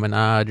 like Nicki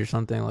Minaj or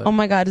something? Like, oh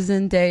my god,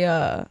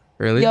 Zendaya.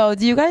 Really? Yo,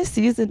 do you guys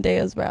see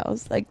Zendaya's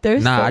brows? Like they're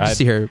I just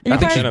see her. I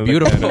think she's you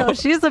beautiful. know,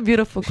 she's a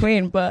beautiful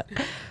queen, but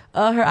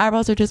her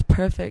eyebrows are just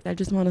perfect. I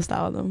just want to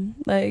style them.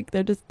 Like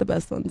they're just the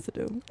best ones to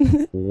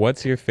do.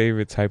 What's your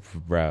favorite type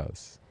of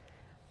brows?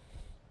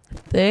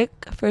 Thick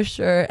for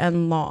sure,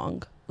 and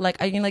long. Like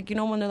I mean, like you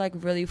know when they're like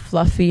really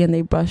fluffy and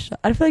they brush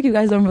up. I feel like you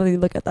guys don't really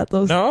look at that.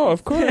 Those No,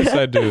 of course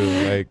I do.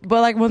 Like,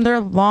 but like when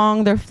they're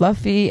long, they're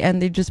fluffy and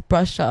they just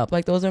brush up.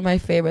 Like those are my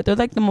favorite. They're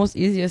like the most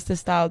easiest to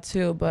style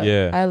too. But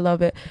yeah, I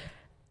love it.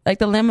 Like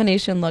the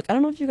lamination look. I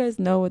don't know if you guys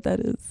know what that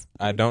is.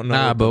 I don't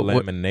know. But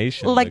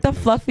lamination, like the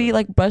fluffy,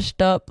 like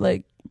brushed up,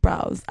 like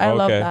brows. I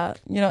love that.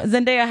 You know,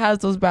 Zendaya has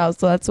those brows,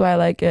 so that's why I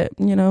like it.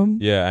 You know.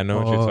 Yeah, I know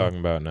what you're talking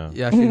about now.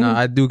 Yeah, actually, no,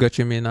 I do get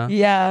you mean now.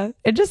 Yeah,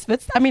 it just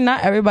fits. I mean,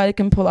 not everybody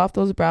can pull off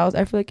those brows.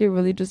 I feel like it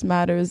really just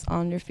matters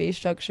on your face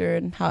structure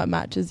and how it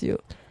matches you.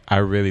 I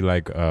really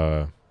like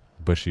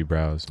bushy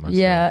brows myself.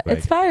 Yeah, like,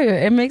 it's fire.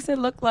 It makes it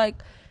look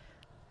like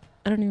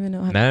I don't even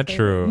know how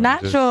natural. To say it.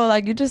 Natural,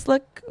 like you just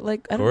look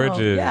like I don't gorgeous.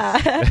 know.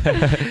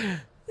 Yeah.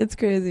 It's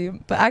crazy.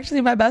 But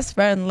actually my best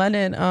friend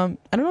Lennon, I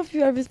don't know if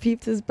you ever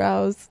peeped his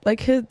brows. Like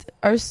his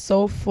are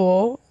so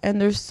full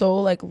and they're so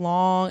like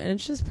long and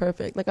it's just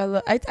perfect. Like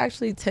I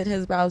actually tint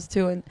his brows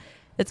too, and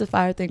it's a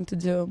fire thing to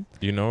do.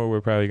 You know what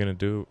we're probably gonna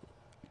do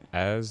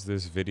as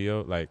this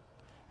video, like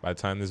by the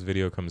time this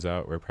video comes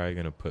out, we're probably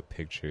gonna put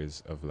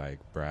pictures of like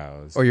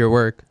brows or your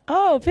work.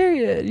 Oh,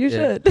 period. You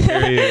should.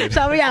 Period.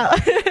 Shout me out.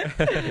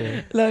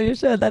 No, you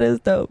should. That is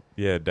dope.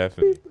 Yeah,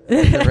 definitely.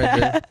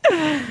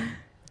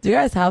 Do you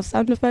guys have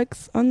sound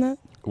effects on that?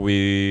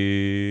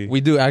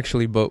 We do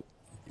actually, but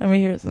let me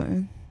hear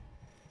something.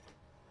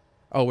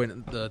 Oh wait,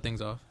 the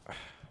thing's off.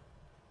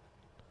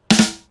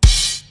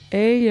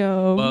 Hey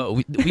yo. But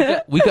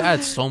we could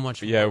add so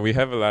much. Yeah, we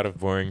have a lot of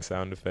boring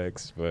sound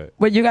effects, but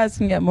you guys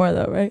can get more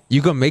though, right?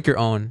 You could make your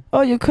own.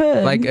 Oh, you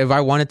could. Like if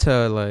I wanted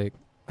to like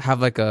have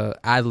like a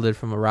ad lib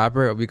from a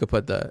rapper, we could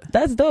put that.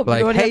 That's dope. Like,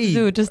 you know what you have to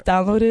do? Just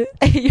download it.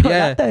 Yo,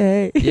 yeah,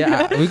 hey.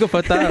 Yeah, we could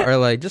put that, or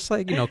like just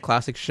like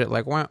classic shit.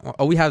 Like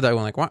we have that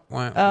one.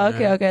 Like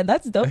okay,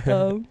 that's dope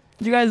though.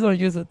 You guys don't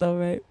use it though,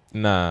 right?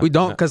 Nah, we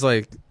don't, cause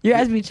like you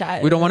guys be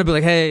chatting. We don't want to be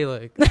like, hey,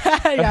 like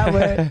yeah,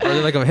 word.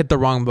 Or like hit the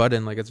wrong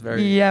button. Like it's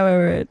very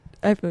word.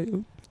 I feel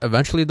you.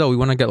 Eventually though, we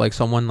want to get like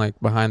someone like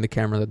behind the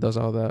camera that does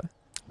all that.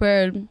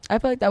 Word. I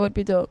feel like that would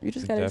be dope. You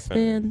just gotta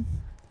expand.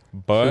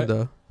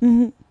 But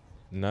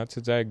not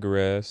to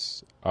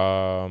digress,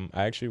 I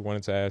actually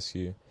wanted to ask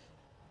you,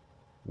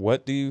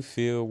 what do you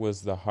feel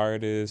was the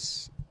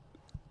hardest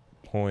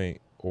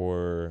point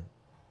or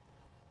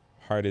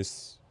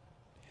hardest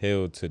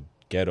hill to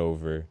get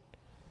over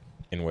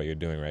in what you're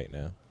doing right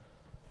now?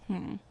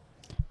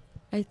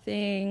 I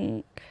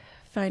think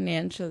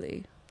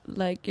financially.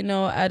 Like,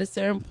 at a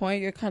certain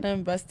point, you're kind of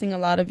investing a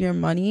lot of your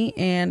money.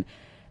 And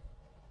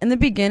in the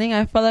beginning,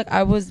 I felt like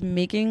I was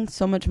making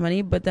so much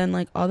money, but then,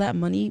 like, all that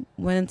money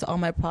went into all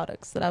my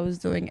products that I was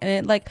doing.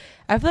 And,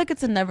 I feel like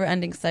it's a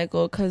never-ending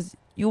cycle because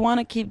you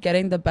want to keep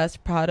getting the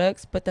best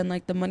products, but then,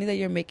 like, the money that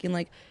you're making,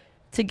 like,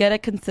 to get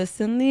it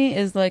consistently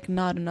is, like,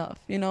 not enough,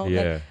 Yeah.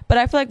 Like, but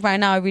I feel like right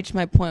now I reached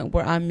my point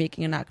where I'm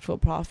making an actual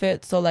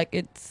profit. So, like,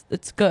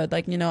 it's good.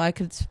 Like, I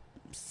could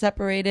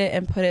separate it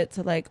and put it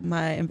to, like,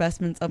 my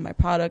investments of my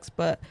products.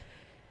 But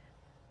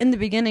in the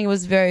beginning, it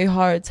was very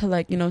hard to,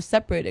 like,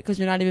 separate it because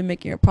you're not even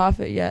making a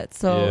profit yet.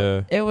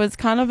 So it was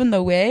kind of in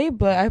the way.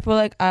 But I feel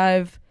like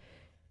I've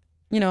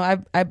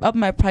upped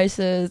my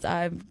prices.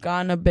 I've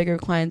gotten a bigger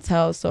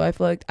clientele. So I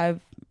feel like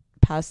I've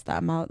passed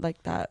that amount,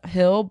 like, that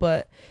hill.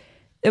 But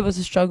it was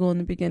a struggle in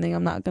the beginning.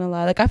 I'm not gonna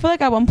lie. Like, I feel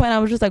like at one point I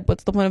was just like,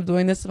 "What's the point of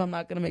doing this if I'm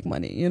not gonna make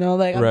money?"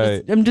 Like,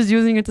 I'm just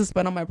using it to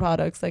spend on my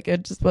products. Like,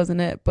 it just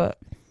wasn't it. But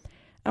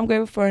I'm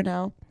grateful for it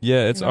now.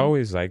 Yeah, it's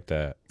always like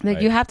that.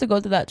 Like, you have to go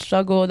through that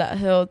struggle, that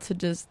hill to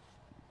just,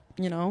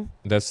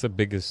 That's the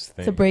biggest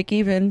thing. To break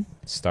even.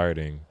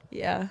 Starting.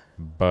 Yeah.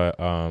 But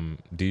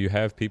do you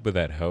have people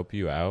that help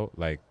you out?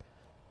 Like,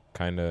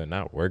 kind of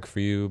not work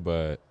for you,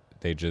 but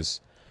they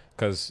just,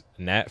 because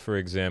Nat, for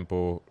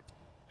example,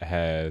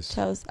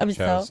 Chelsea. I mean,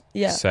 Sel.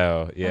 Yeah.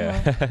 Sell,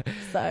 yeah.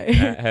 Sorry.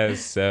 Nat has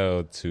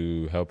Sell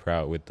to help her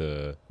out with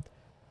the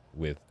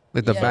Like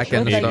the Yeah, back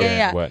end with, and like, stuff.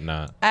 and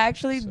whatnot. I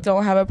actually So-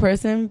 don't have a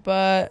person,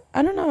 but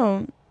I don't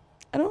know.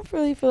 I don't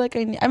really feel like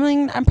I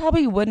mean, I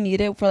probably would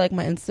need it for like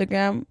my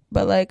Instagram,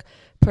 but like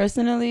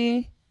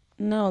personally,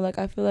 no. Like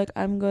I feel like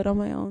I'm good on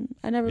my own.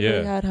 I never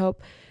really Yeah. had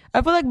help.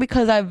 I feel like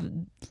because I've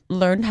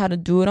learned how to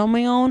do it on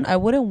my own, I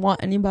wouldn't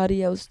want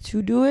anybody else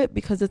to do it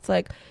because it's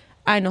like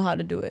I know how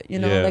to do it, you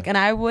know? Yeah. Like, and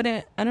I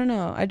wouldn't, I don't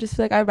know. I just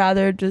feel like I'd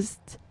rather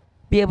just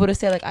be able to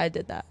say like I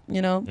did that,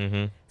 you know?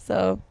 Mm-hmm.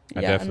 So,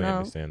 I yeah, definitely no.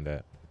 understand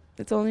that.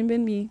 It's only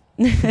been me.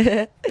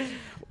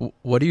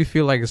 What do you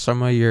feel like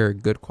some of your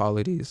good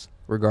qualities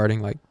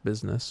regarding like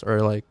business,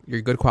 or like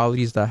your good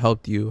qualities that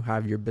helped you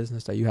have your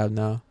business that you have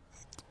now?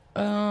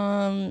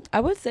 I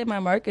would say my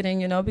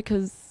marketing, you know,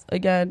 because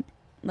again,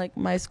 like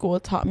my school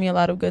taught me a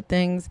lot of good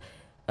things.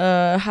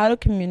 How to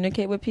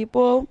communicate with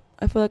people.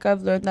 I feel like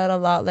I've learned that a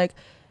lot. Like,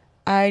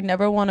 I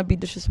never want to be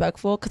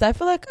disrespectful because I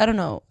feel like, I don't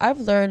know, I've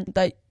learned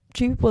that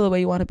treat people the way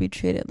you want to be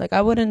treated. Like,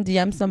 I wouldn't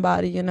DM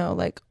somebody, you know,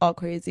 like all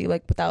crazy,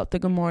 like without the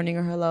good morning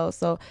or hello.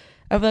 So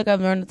I feel like I've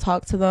learned to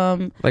talk to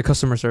them. Like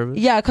customer service?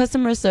 Yeah,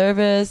 customer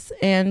service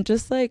and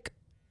just like,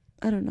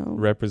 I don't know.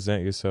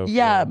 Represent yourself.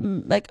 Yeah,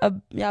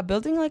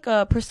 building like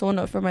a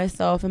persona for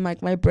myself and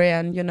like my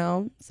brand, you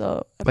know.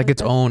 So I feel Like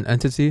its own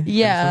entity?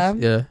 Yeah.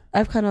 Yeah.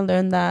 I've kind of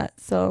learned that.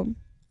 So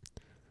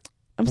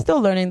I'm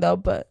still learning though,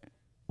 but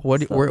Where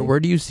slowly.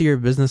 do you see your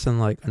business in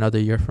like another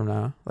year from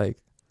now? Like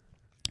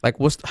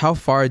how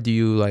far do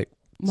you like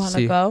want to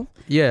see? go.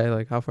 Yeah,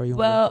 like how far you want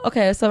Well,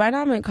 okay, so right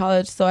now I'm in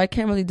college, so I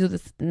can't really do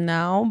this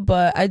now,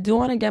 but I do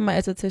want to get my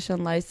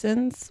esthetician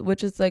license,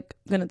 which is like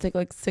gonna take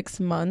like 6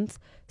 months.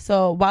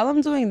 So while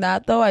I'm doing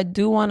that though, I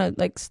do want to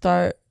like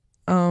start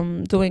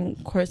doing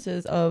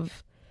courses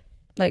of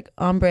like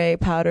ombre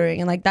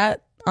powdering and like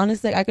that.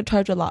 Honestly, I could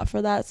charge a lot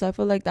for that, so I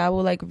feel like that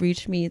will like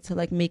reach me to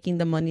like making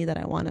the money that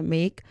I want to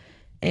make.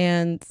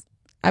 And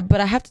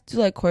but I have to do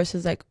like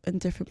courses like in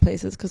different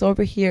places because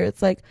over here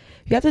it's like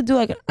you have to do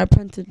like an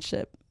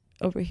apprenticeship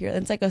over here.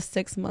 It's like a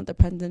 6-month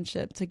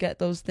apprenticeship to get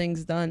those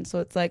things done. So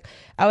it's like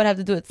I would have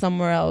to do it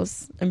somewhere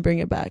else and bring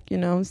it back, you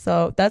know?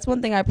 So that's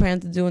one thing I plan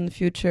to do in the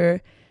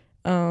future.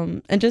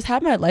 And just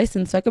have my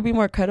license so I could be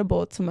more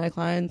credible to my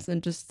clients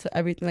and just to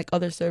everything, like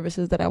other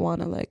services that I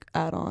want to like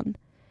add on.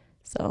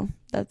 So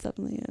that's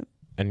definitely it.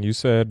 And you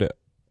said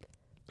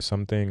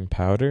something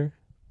powder?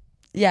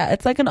 Yeah,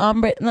 it's like an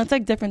ombre. No, it's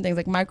like different things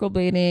like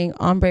microblading,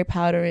 ombre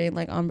powdering,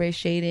 like ombre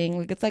shading.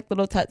 Like it's like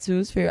little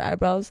tattoos for your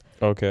eyebrows.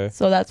 Okay.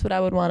 So that's what I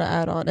would want to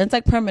add on. And it's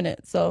like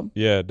permanent. So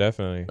Yeah,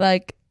 definitely.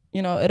 like,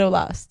 you know, it'll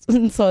last.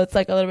 So it's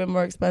like a little bit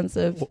more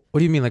expensive What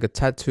do you mean, like a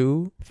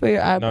tattoo? for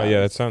your eyebrows. No,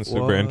 yeah, that sounds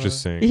super What?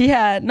 interesting.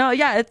 Yeah, no,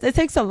 yeah, it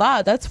takes a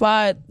lot. That's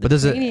why. But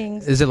does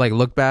trainings, is it like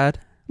look bad?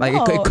 Like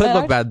No, it could it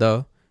look bad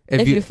though.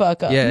 if you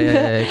fuck up. yeah,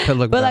 it could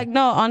look But bad. like,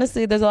 no,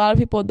 honestly, there's a lot of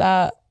people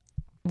that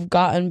have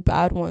gotten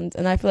bad ones,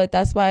 and I feel like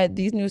that's why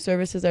these new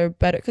services are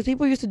better because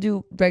people used to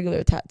do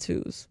regular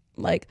tattoos,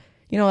 like,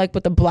 you know, like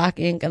with the black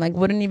ink, and like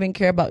wouldn't even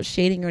care about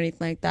shading or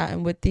anything like that.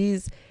 And with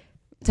these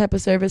type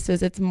of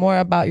services, it's more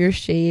about your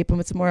shape and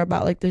it's more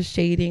about like the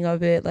shading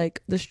of it,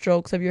 like the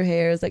strokes of your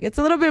hairs. Like it's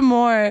a little bit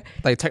more,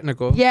 like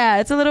technical. yeah,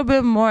 it's a little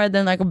bit more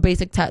than like a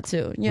basic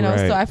tattoo, you know.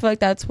 Right. So I feel like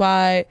that's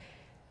why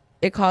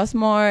it costs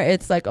more.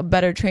 It's like a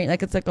better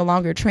like it's like a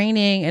longer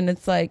training, and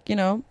it's like, you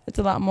know, it's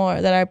a lot more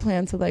that I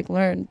plan to like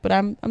learn. But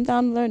I'm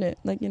down to learn it.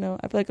 Like, you know,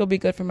 I feel like it'll be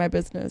good for my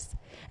business.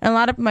 And a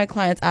lot of my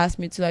clients ask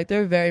me to, like,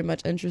 they're very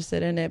much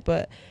interested in it,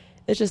 but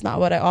it's just not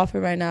what I offer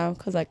right now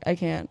because like I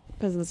can't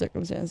because of the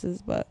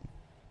circumstances. But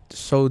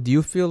So do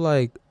you feel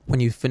like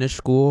when you finish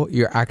school,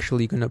 you're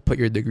actually gonna put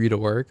your degree to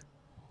work?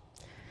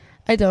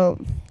 I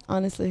don't,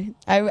 honestly.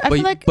 I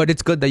feel like but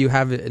it's good that you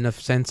have it in a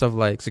sense of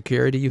like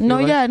security. You feel no,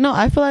 like? yeah, no.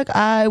 I feel like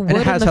I would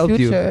it has in the helped you.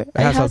 future.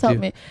 It has helped you.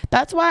 me.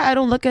 That's why I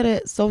don't look at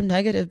it so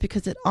negative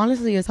because it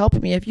honestly is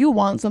helping me. If you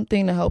want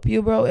something to help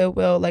you, bro, it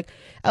will. Like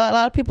a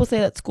lot of people say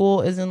that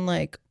school isn't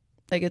like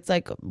it's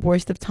like a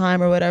waste of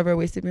time or whatever,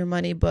 waste of your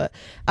money. But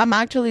I'm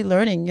actually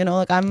learning. You know,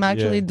 like I'm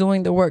actually Yeah.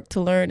 doing the work to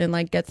learn and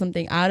like get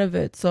something out of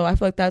it. So I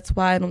feel like that's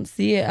why I don't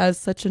see it as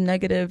such a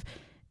negative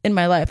in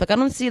my life. Like I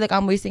don't see like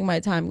I'm wasting my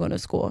time going to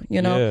school.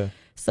 You know. Yeah.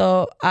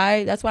 So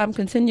that's why I'm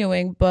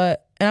continuing, and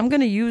I'm going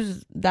to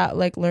use that,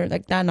 like learn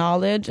like that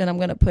knowledge, and I'm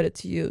going to put it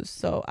to use.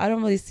 So I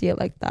don't really see it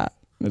like that.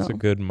 That's No. a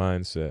good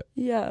mindset.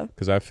 Yeah,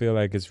 Because I feel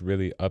like it's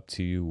really up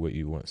to you what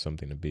you want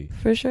something to be.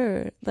 for sure.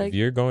 If Like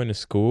you're going to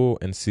school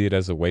and see it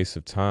as a waste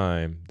of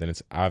time, then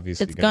it's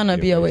obviously it's gonna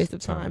be a waste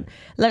of time.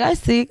 Like I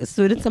see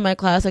students in my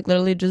class like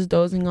literally just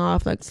dozing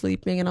off, like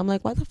sleeping, and I'm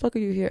like, why the fuck are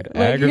you here?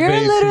 Like you're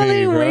Aggravates literally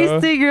me, bro.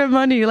 wasting your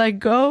money. Like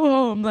go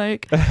home.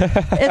 Like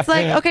it's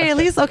like okay, at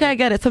least okay, I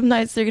get it. Some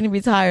nights you're gonna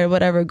be tired,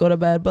 whatever, go to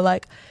bed. But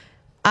like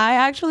I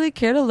actually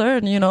care to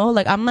learn, you know?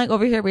 Like I'm like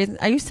over here raising,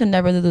 I used to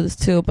never do this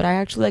too, but I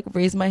actually like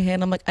raise my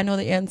hand. I'm like, I know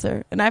the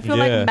answer. And I feel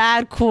Yeah. like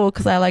mad cool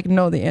because I like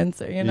know the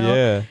answer, you know?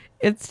 Yeah.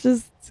 It's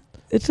just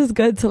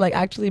good to like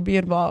actually be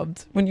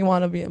involved when you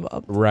want to be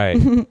involved. Right.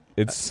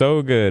 It's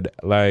so good.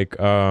 Like,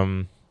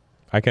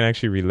 I can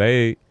actually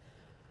relate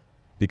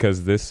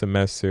because this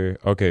semester,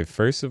 okay,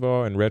 first of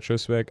all, in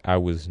retrospect, I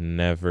was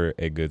never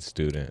a good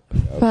student.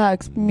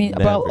 Facts. Me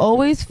about Never.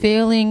 always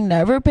failing,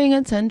 never paying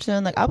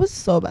attention. Like I was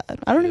so bad.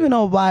 I don't even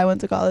know why I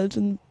went to college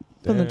and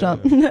from the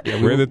jump.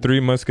 We're the Three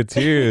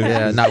Musketeers.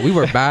 Yeah, nah, we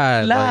were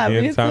bad. Nah,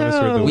 Me me and Thomas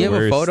were the too. We have a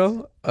worst.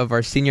 photo of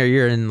our senior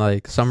year in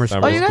like summer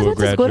school. Oh, you guys went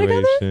to school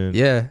together? graduation.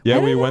 Yeah. Yeah, I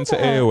we didn't went know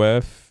to that.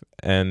 AOF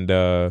and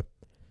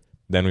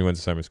then we went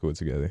to summer school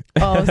together.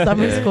 Oh,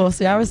 summer Yeah. school.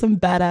 So y'all were some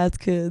badass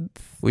kids.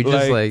 We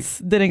just Like-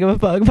 Didn't give a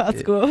fuck about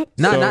school.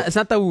 it's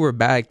not that we were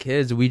bad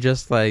kids. We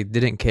just like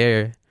didn't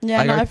care. Yeah,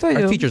 Like no, our, I feel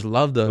our you. teachers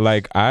loved us.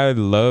 Like I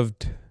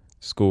loved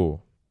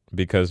school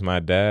because my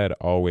dad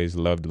always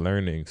loved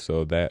learning,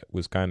 so that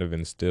was kind of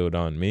instilled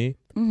on me.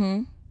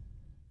 Mm-hmm.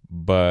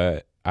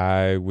 But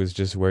I was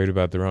just worried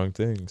about the wrong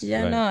things.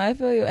 Yeah, Like, no, I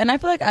feel you. And I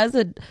feel like as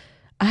a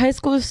high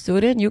school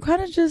student, you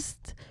kind of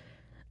just,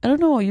 I don't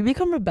know, you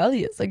become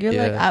rebellious. Like you're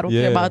like, Yeah. I don't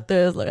Yeah. care about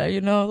this. Like,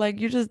 you know, like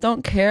you just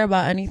don't care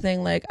about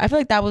anything. Like I feel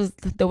like that was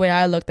the way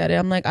I looked at it.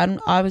 I'm like, I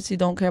obviously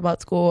don't care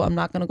about school. I'm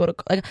not gonna go to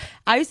like.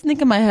 I used to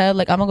think in my head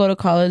like I'm gonna go to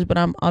college, but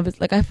I'm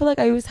obviously like I feel like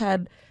I always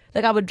had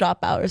like I would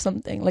drop out or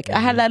something. Like I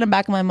had that in the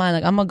back of my mind.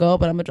 Like I'm gonna go,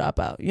 but I'm gonna drop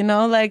out. You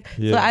know, like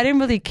so Yeah. I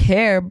didn't really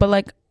care. But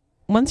like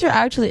once you're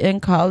actually in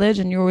college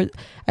and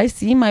I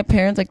see my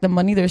parents like the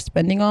money they're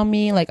spending on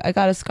me. Like I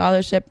got a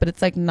scholarship, but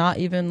it's like not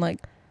even like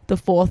the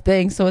full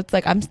thing. So it's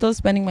like I'm still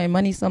spending my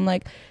money. So I'm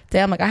like,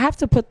 damn, like I have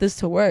to put this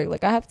to work.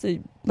 Like I have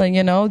to like,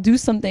 you know, do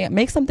something,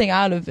 make something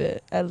out of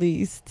it at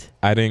least.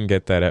 I didn't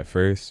get that at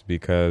first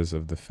because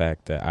of the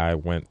fact that I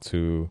went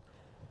to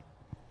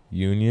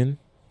Union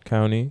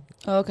County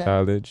Okay.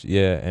 College.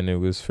 Yeah, and it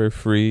was for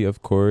free,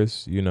 of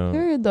course, you know.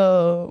 Period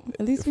though.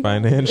 At least we got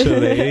it.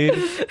 Financial aid.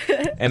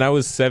 And I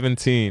was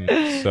 17,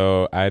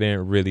 so I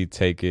didn't really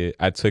take it.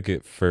 I took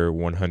it for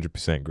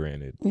 100%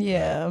 granted.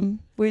 Yeah,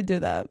 we do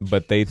that.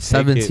 But they take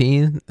it.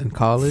 17 in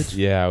college.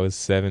 Yeah, I was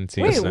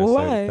 17 Wait, when I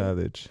why? started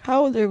college.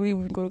 How old are we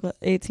when we go to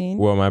 18?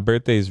 Well, my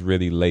birthday is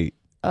really late.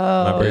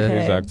 Oh, My birthday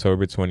is okay.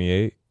 October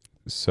 28th,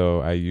 so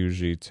I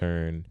usually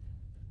turn,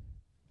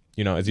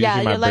 you know, it's Yeah,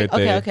 usually my you're like,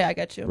 birthday. okay, I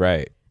get you.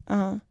 Right.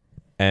 Uh-huh.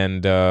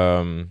 And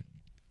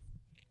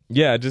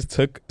yeah, I just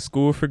took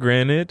school for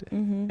granted.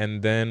 Mm-hmm.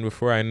 And then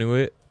before I knew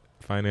it,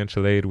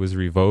 financial aid was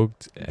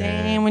revoked. Damn,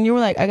 And when you were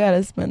like, I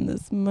gotta spend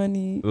this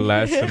money.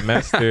 last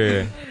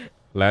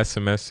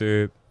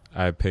semester,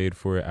 I paid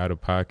for it out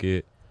of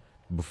pocket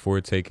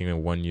before taking a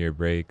 1-year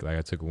break. Like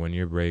I took a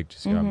 1-year break,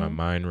 just got my Mhm.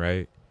 mind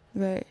right.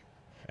 Right.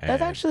 That's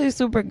And actually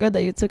super good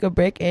that you took a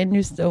break and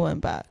you still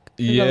went back.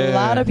 'Cause Yeah. A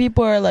lot of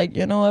people are like,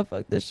 you know what,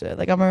 fuck this shit.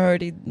 Like I'm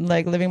already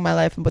like living my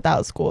life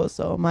without school,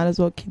 so might as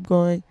well keep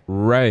going.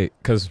 right,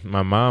 because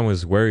my mom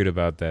was worried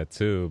about that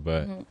too.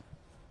 But Mhm.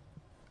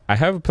 I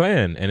have a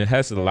plan, and it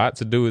has a lot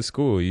to do with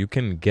school. You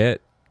can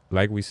get,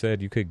 like we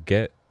said, you could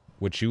get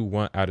what you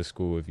want out of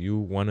school. If you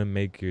want to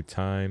make your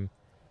time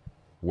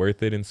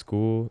worth it in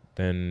school,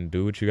 then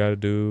do what you got to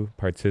do,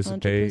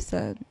 participate.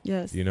 100%.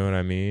 Yes. You know what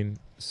I mean?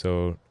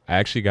 So I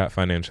actually got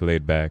financial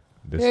aid back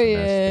this Period.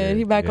 semester.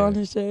 He back Yeah. on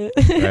his shit.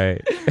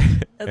 Right.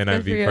 That's And I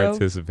good be for you.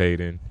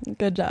 participating.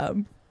 Good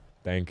job.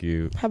 Thank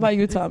you. How about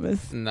you,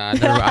 Thomas? Nah,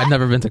 I've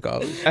never been to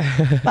college.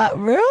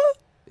 Real?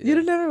 You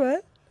didn't never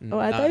went? Oh,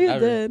 I Nah, thought you never.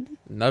 did.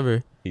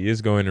 Never. He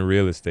is going to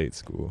real estate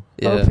school.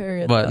 Yeah.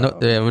 period, But no,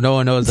 though. yeah, no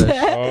one knows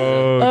that.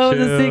 Oh,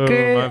 the chill.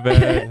 secret. My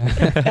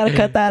bad. Gotta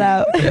cut that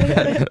out.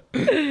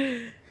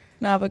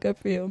 Nah, but good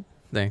for you.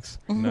 Thanks.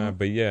 Nah,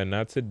 but yeah,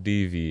 not to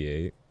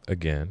deviate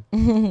again.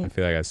 I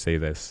feel like I say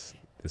this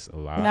a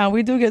lot. Now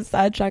we do get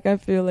sidetracked. I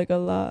feel like a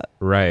lot.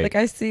 Right. Like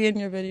I see in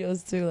your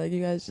videos too. Like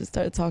you guys just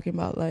start talking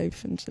about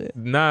life and shit.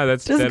 Nah,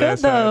 that's Just good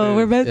that's how though.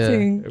 it We're is.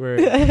 venting.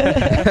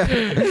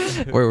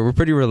 We're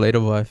pretty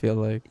relatable, I feel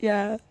like.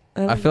 Yeah.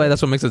 I feel like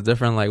that's what makes us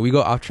different. Like, we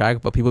go off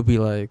track, but people be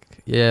like,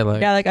 yeah,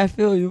 like, yeah. Like I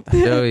feel you. I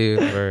feel you.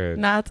 Word.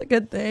 Nah, it's a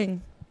good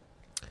thing.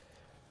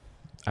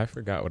 I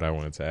forgot what I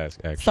wanted to ask.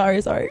 Actually,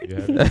 Sorry.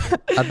 Yeah.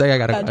 I think I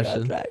got a Got you off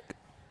question. track.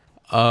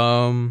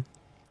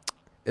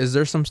 Is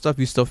there some stuff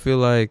you still feel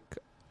like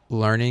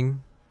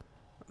learning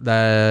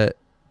that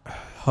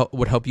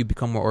would help you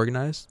become more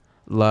organized?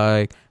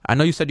 Like, I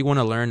know you said you want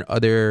to learn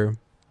other,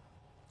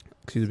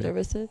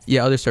 Services.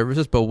 yeah, other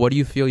services, but what do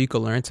you feel you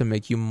could learn to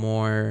make you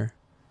more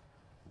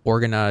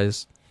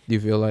organized? Do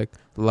you feel like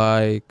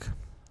a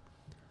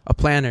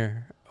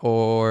planner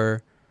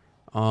or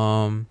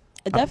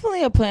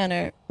Definitely a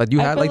planner. like do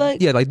you I have feel like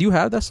like yeah, like do you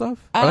have that stuff?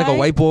 Or like a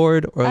I-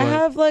 whiteboard or I like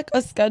have like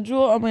a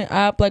schedule on my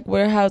app, like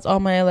where it has all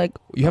my like.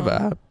 you have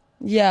an app?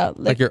 Yeah,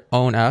 Like your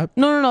own app?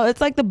 No.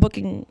 It's like the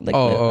booking, like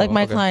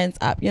my okay. client's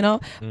app, you know.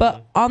 Mm-hmm.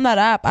 But on that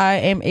app, I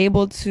am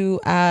able to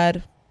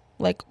add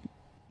like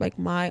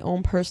my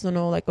own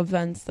personal like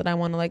events that I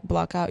want to like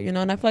block out, you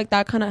know. And I feel like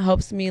that kind of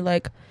helps me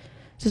like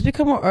just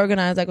become more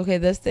organized. Like, okay,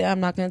 this day I'm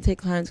not gonna take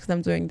clients because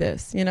I'm doing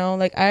this, you know.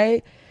 Like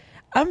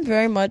I'm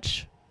very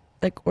much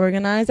like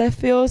organized. I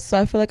feel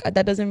like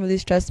that doesn't really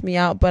stress me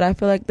out. But I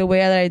feel like the way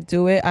that I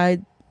do it, I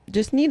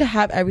just need to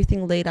have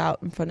everything laid out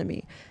in front of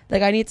me.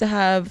 Like I need to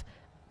have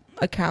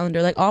a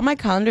calendar. Like all my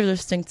calendars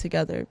are synced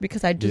together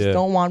because I just Yeah.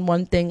 don't want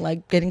one thing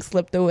like getting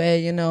slipped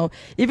away, you know.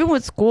 Even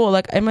with school,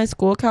 like in my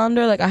school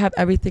calendar, like I have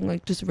everything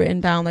like just written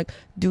down, like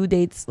due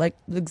dates, like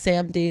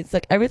exam dates,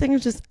 like everything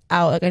is just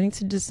out. Like I need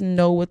to just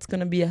know what's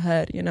gonna be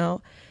ahead, you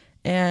know.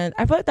 And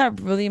I feel like that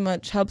really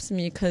much helps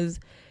me because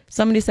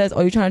somebody says,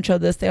 oh, you're trying to chill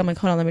this day. I'm like,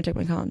 hold on, let me check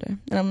my calendar.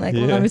 And I'm like,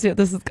 well, Yeah. let me see if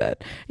this is good.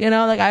 You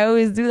know, like I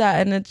always do that.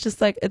 And it's just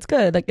like, it's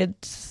good. Like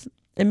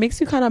it makes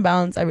you kind of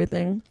balance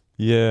everything.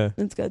 Yeah.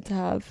 It's good to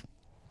have.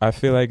 I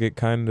feel like it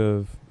kind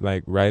of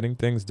like writing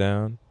things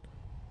down.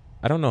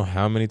 I don't know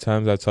how many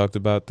times I talked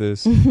about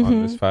this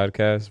on this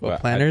podcast, Well,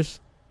 but planners.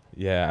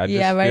 I just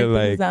Yeah, writing feel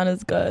things like down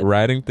is good.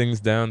 writing things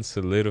down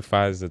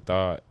solidifies the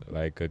thought.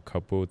 Like a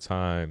couple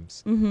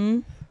times,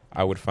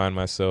 I would find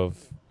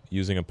myself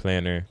using a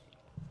planner,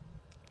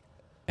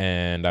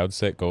 and I would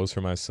set goals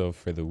for myself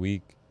for the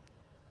week,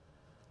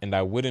 and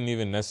I wouldn't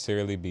even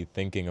necessarily be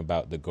thinking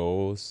about the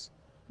goals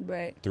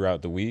Right.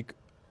 throughout the week,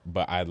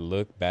 but I'd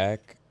look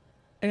back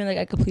I mean, like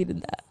I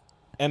completed that.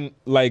 and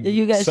like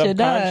You guys should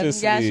done.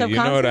 subconsciously, Yeah, you know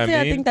subconsciously, what I mean?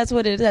 I think that's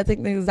what it is. I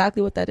think that's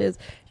exactly what that is.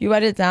 You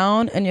write it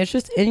down and it's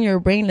just in your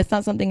brain. It's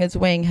not something that's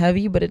weighing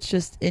heavy, but it's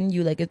just in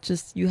you. Like it's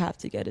just, you have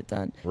to get it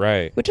done.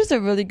 Right. Which is a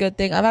really good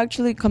thing. I've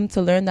actually come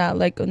to learn that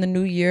like in the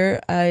new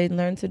year, I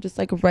learned to just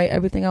like write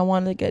everything I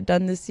wanted to get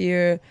done this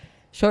year,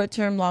 short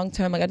term, long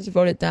term. Like I just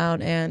wrote it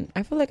down and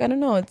I feel like, I don't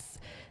know, it's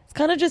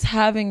kind of just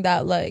having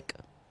that like,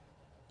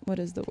 what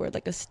is the word?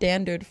 Like a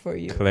standard for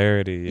you.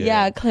 Clarity.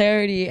 Yeah,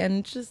 clarity.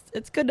 And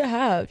it's good to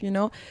have, you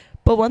know.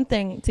 But one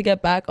thing to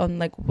get back on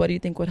like what do you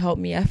think would help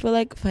me? I feel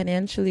like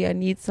financially I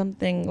need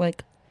something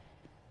like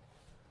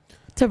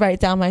to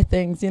write down my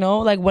things, you know,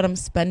 like what I'm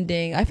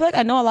spending. I feel like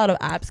I know a lot of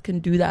apps can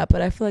do that,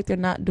 but I feel like they're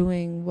not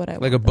doing what I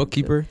want Like a them to.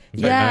 bookkeeper.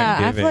 It's like Yeah,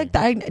 not I feel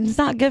like it's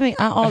not giving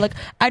at all. Like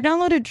I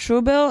downloaded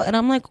Truebill and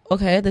I'm like,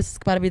 okay, this is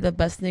about to be the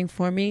best thing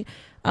for me.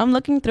 I'm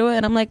looking through it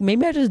and I'm like,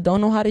 maybe I just don't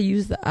know how to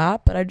use the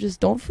app, but I just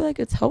don't feel like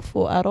it's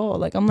helpful at all.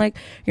 Like I'm like,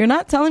 you're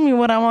not telling me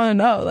what I want to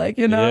know. Like,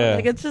 you know, Yeah.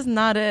 like it's just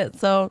not it.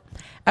 So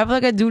I feel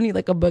like I do need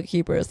like a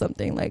bookkeeper or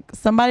something. Like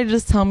somebody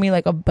just tell me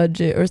like a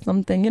budget or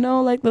something, you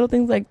know, like little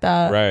things like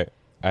that. Right.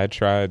 I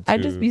tried to. I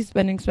just be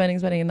spending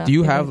and not Do you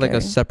even have like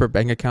a caring. separate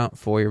bank account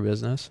for your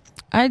business?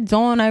 I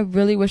don't. I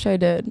really wish I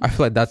did. I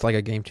feel like that's like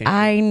a game changer.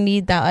 I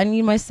need that. I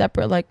need my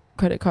separate like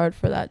credit card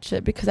for that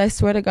shit because I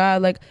swear to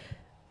God, like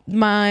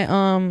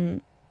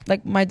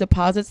my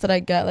deposits that I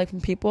get like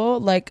from people,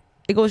 like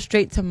it goes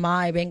straight to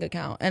my bank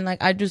account and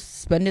like I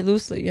just spend it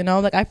loosely, you know.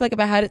 Like I feel like if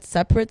I had it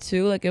separate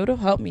too, like it would have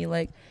helped me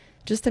like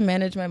just to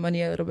manage my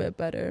money a little bit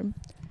better.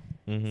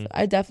 Mhm. So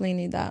I definitely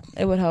need that.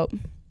 It would help.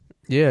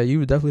 Yeah,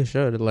 you definitely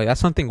should. Like that's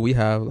something we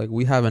have. Like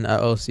we have an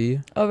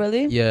LLC. Oh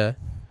really? Yeah.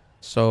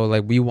 So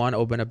like we want to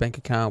open a bank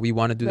account. We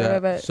want to do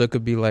that. Right. So it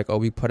could be like, oh,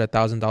 we put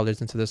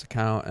 $1,000 into this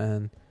account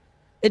and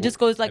It just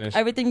goes like And it's-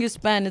 everything you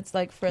spend, it's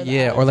like for that.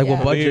 yeah, or like we'll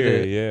yeah. budget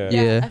Clear, it. yeah.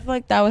 Yeah. I feel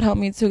like that would help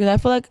me too because I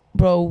feel like,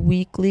 bro,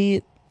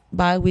 weekly,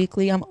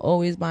 bi-weekly, I'm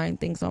always buying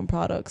things on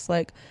products,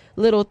 like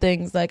little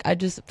things, like I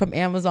just from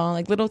Amazon,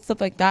 like little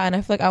stuff like that, and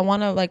I feel like I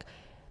want to like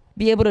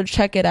be able to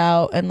check it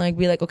out and like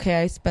be like,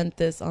 okay, I spent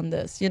this on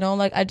this, you know,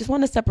 like I just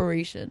want a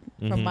separation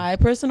from Mhm. my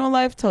personal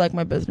life to like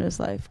my business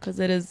life because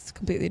it is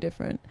completely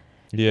different.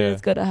 Yeah.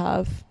 It's good to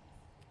have.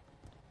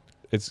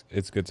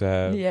 It's good to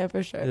have. Yeah,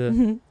 for sure.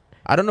 Yeah.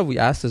 I don't know if we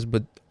asked this,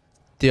 but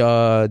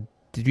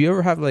did you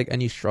ever have like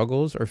any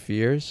struggles or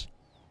fears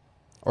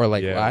or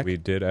like yeah, lack? we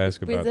did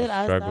ask We about did the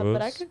ask that, struggles.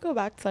 but I could go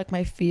back to like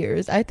my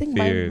fears. I think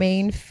my Fears.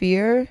 main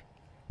fear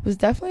was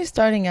definitely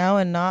starting out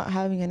and not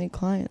having any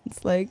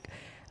clients. Like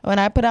when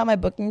I put out my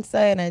booking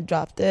site and I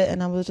dropped it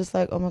and I was just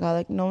like, oh my God,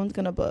 like no one's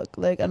gonna book.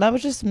 Like, and I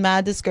was just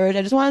mad discouraged.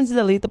 I just wanted to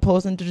delete the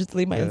post and to just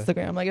delete my Yeah.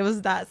 Instagram. Like it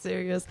was that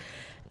serious.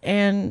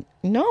 And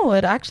no,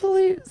 it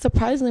actually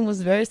surprisingly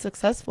was very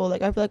successful.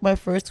 Like I feel like my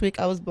first week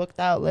I was booked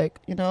out, like,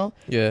 you know.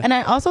 Yeah. And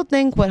I also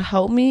think what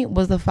helped me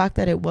was the fact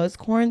that it was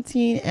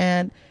quarantine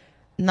and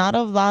not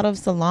a lot of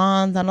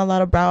salons, not a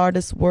lot of brow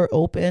artists were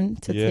open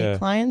to Yeah. take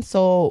clients.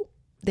 So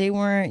they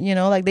weren't, you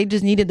know, like they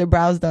just needed their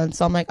brows done.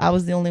 So I'm like, I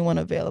was the only one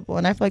available.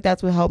 And I feel like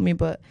that's what helped me.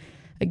 But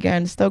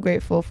again, still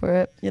grateful for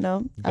it, you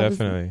know. I was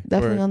Definitely.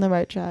 definitely Right. on the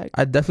right track.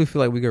 I definitely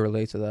feel like we could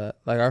relate to that.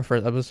 Like our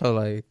first episode,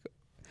 like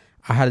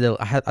I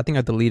think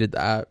I deleted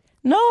the app,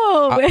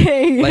 No,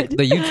 wait. like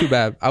the YouTube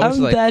app. I was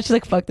I'm like, dead. She's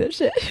like, fuck that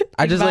shit.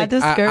 I just Mad like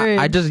discouraged.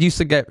 I just used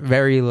to get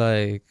very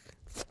like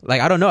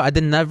I don't know. I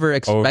did never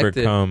expect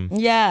it. Overcome.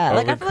 Yeah,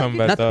 like I feel Overcome like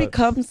by that thoughts.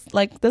 becomes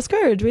like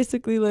discouraged,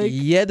 basically. Like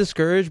Yeah,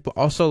 discouraged, but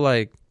also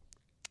like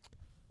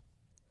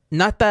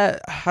not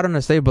that I don't know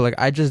say, but like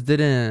I just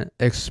didn't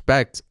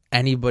expect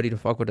anybody to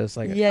fuck with us.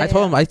 Like Yeah, I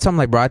told yeah. him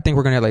like, bro, I think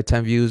we're gonna get like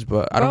 10 views,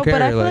 but I don't Bro, care.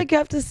 But I feel like, like you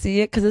have to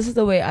see it because this is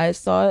the way I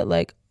saw it.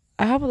 Like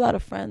I have a lot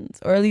of friends,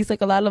 or at least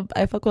like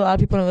I fuck with a lot of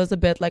people in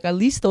Elizabeth. Like at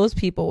least those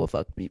people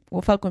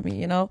will fuck with me,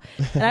 you know.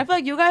 And I feel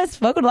like you guys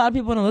fuck with a lot of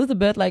people in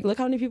Elizabeth. Like look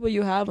how many people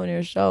you have on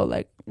your show.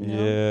 Like you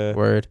know? Yeah.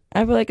 word.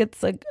 I feel like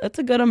it's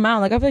a good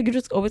amount. Like I feel like you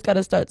just always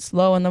gotta start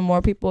slow, and the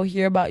more people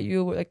hear about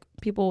you, like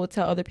people will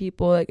tell other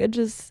people. Like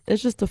it's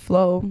just a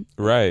flow.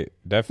 Right.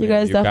 You Definitely.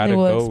 guys definitely gotta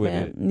will go with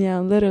expand. it. Yeah,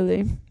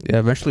 literally. Yeah,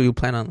 eventually we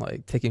plan on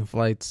like taking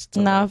flights.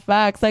 To, Nah,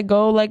 facts. Like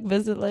go like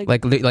visit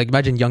like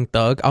imagine Young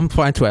Thug. I'm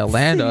flying to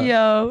Atlanta.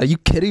 Yo. Are you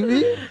kidding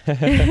me?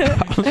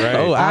 Right.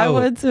 Oh, I out.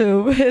 would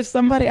too. If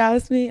somebody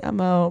asked me,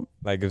 I'm out.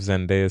 Like if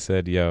Zendaya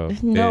said, "Yo,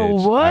 No,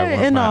 bitch, what? I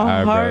want In my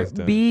a eyebrows done."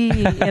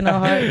 heartbeat. In a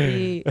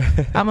heartbeat.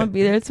 I'm gonna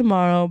be there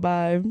tomorrow.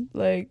 Bye.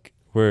 Like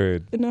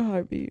Word. in a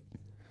heartbeat.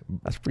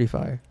 That's pretty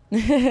fire. Do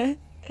you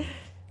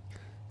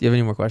have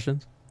any more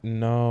questions?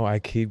 No, I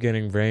keep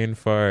getting brain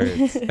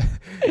farts.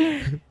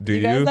 Do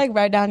you guys like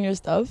write down your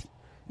stuff?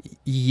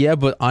 Yeah,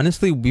 but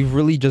honestly, we've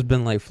really just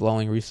been like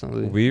flowing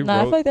recently. Nah,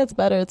 I feel like that's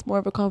better. It's more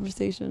of a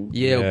conversation.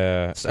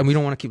 Yeah. And we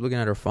don't want to keep looking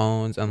at our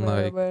phones and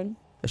like Word.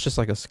 it's just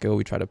like a skill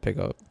we try to pick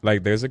up.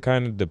 Like there's a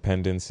kind of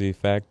dependency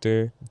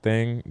factor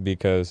thing,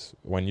 because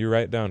when you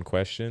write down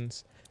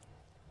questions,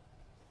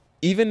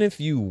 even if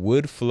you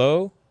would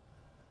flow,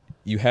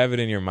 you have it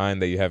in your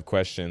mind that you have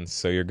questions,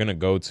 so you're gonna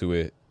go to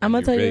it. I'm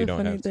gonna tell really you a don't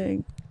funny have to.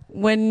 thing.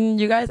 When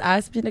you guys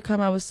asked me to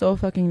come, I was so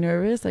fucking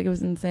nervous. Like it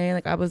was insane.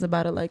 Like I was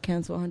about to like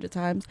cancel 100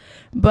 times.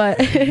 But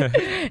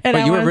and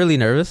But you were really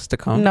nervous to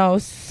come? No,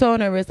 so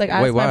nervous. Like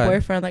I Wait, asked my why?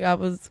 boyfriend, like I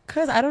was,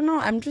 cause I don't know,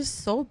 I'm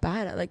just so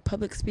bad at like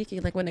public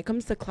speaking. Like when it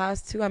comes to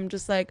class too, I'm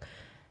just like,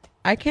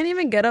 I can't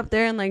even get up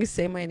there and like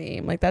say my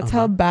name. Like that's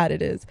how bad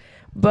it is.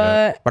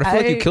 But But I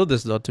feel like you killed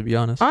this though, to be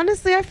honest.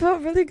 Honestly, I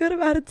felt really good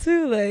about it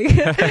too. Like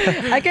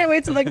I can't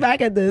wait to look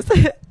back at this.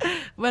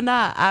 But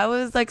nah, I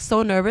was like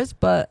so nervous.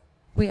 But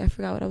wait, I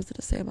forgot what I was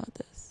gonna say about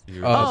this.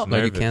 You were just Like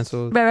you nervous.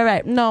 canceled.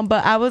 Right. No,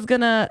 but I was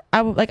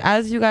like,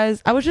 as you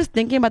guys, I was just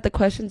thinking about the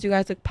questions you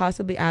guys could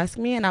possibly ask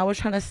me, and I was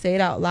trying to say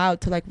it out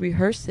loud to like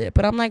rehearse it.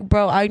 But I'm like,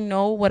 bro, I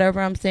know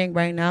whatever I'm saying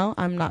right now,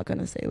 I'm not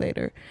gonna say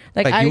later.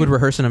 Like you would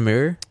rehearse in a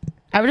mirror?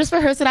 I would just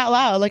rehearse it out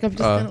loud. Like I'm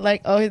just gonna,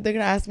 like, oh, they're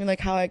gonna ask me like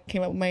how I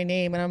came up with my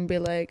name, and I'm gonna be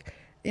like,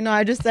 you know,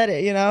 I just said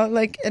it, you know,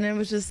 like, and it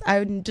was just,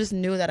 I just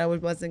knew that I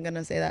wasn't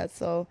gonna say that.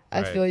 So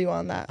I feel you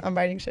on that. I'm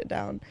writing shit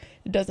down.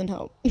 It doesn't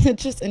help.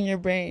 It's just in your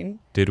brain.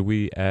 Did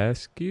we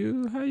ask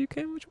you how you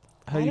came up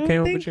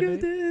with your name?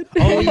 Did.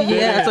 Oh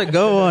yeah, that's a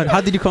good one.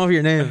 How did you come up with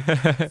your name?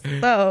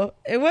 So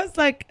it was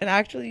like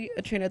actually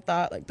a train of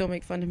thought. Like, don't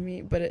make fun of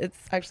me, but it's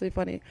actually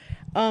funny.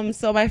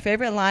 So my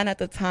favorite line at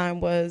the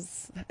time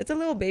was, it's a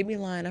little baby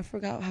line. I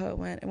forgot how it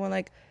went. It went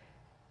like,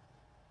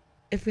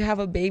 if we have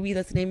a baby,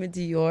 let's name it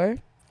Dior.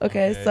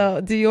 Okay,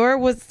 so Dior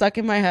was stuck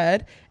in my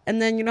head.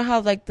 And then you know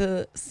how like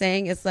the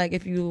saying is like,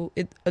 if you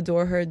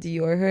adore her,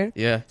 Dior her.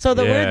 Yeah. So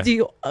the word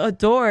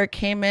adore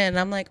came in, and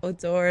I'm like,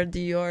 adore,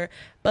 Dior.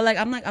 But like,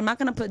 I'm not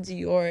gonna put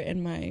Dior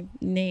in my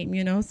name,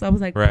 you know? So I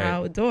was like,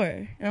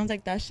 Browadore. And I was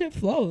like, that shit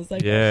flows.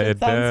 Like, that shit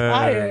sounds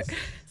fire.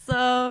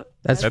 So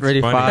that's pretty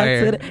funny.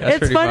 fire.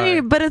 It's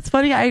funny, but it's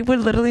funny. I would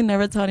literally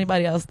never tell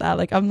anybody else that.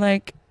 Like, I'm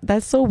like,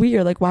 that's so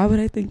weird. Like, why would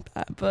I think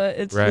that? But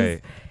it's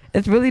just,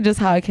 it's really just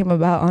how it came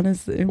about,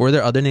 honestly. Were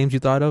there other names you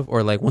thought of?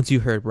 Or like once you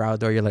heard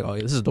Browadore, you're like, oh,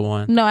 yeah, this is the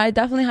one? No, I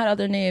definitely had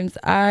other names.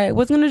 I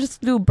was going to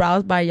just do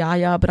Brows by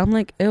Yaya, but I'm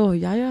like, ew,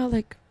 Yaya,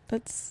 like,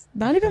 that's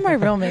not even my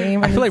real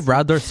name. I feel like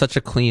Browadore is such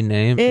a clean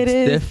name. It's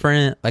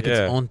different, like its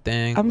own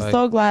thing. I'm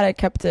so glad I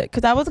kept it,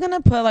 because I was going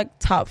to put like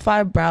top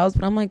 5 brows,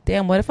 but I'm like,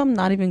 damn, what if I'm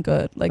not even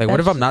good? Like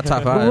what if I'm not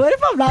top 5? What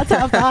if I'm not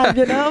top 5,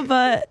 you know?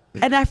 But,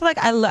 and I feel like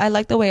I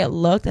like the way it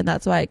looked, and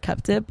that's why I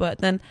kept it. But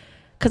then,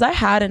 because I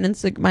had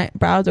my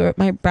brow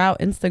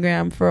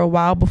Instagram for a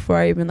while before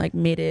I even like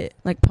made it,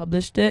 like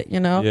published it, you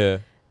know? Yeah.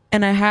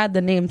 And I had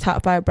the name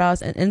Top 5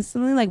 Brows, and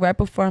instantly, like right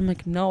before, I'm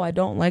like, no, I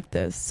don't like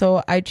this.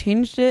 So I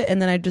changed it,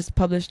 and then I just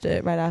published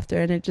it right after,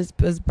 and it just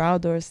was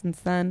Browadore since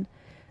then.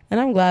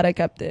 And I'm glad I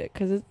kept it,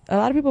 because a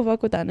lot of people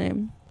fuck with that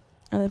name.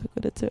 I fuck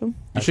with it too.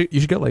 You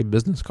should get like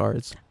business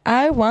cards.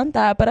 I want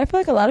that, but I feel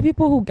like a lot of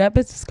people who get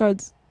business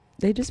cards,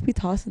 they just be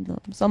tossing them.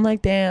 So I'm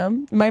like,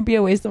 damn, it might be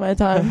a waste of my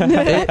time.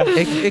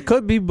 it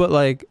could be, but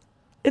like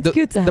it's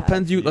cute to have.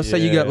 Depends. Let's say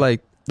you get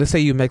like, let's say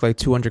you make like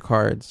 200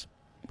 cards,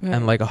 right,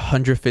 and like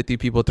 150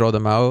 people throw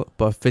them out,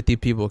 but 50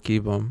 people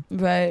keep them.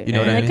 Right. You know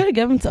what I mean? I could have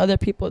given them to other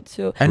people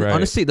too. And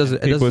honestly,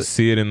 people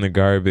see it in the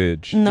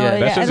garbage. No,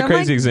 that's just a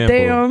crazy example.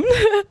 Damn.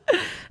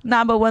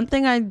 Nah, but one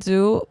thing I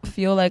do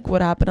feel like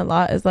would happen a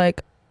lot is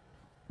like,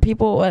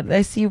 people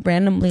I see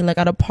randomly like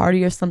at a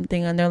party or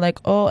something, and they're like,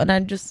 oh, and I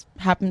just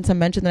happen to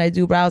mention that I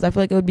do brows. I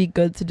feel like it would be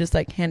good to just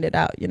like hand it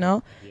out, you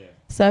know? Yeah.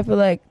 So I feel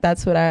like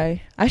that's what I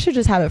should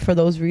just have it for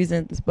those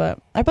reasons.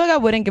 But I feel like I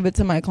wouldn't give it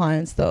to my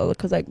clients though,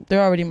 because like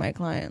they're already my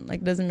client. Like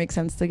it doesn't make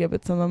sense to give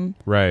it to them.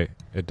 Right.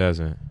 It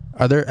doesn't.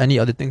 Are there any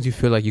other things you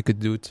feel like you could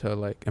do to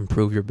like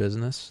improve your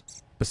business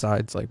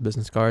besides like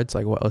business cards?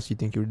 Like what else you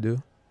think you would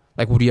do?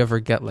 Like, would you ever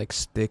get like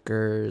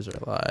stickers or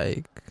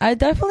like? I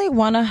definitely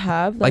want to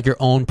have like your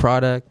own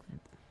product.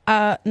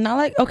 Not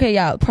like, okay,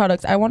 yeah,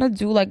 products. I want to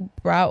do like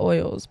brow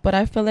oils, but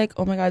I feel like,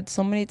 oh my god,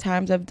 so many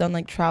times I've done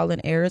like trial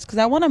and errors because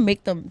I want to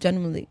make them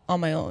genuinely on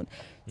my own.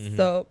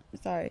 So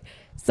sorry.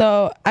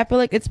 So I feel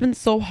like it's been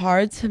so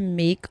hard to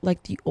make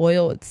like the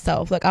oil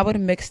itself. Like I would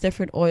mix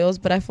different oils,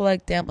 but I feel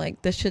like, damn,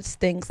 like this shit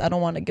stinks. I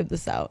don't want to give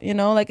this out. You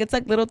know, like it's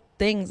like little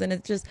things, and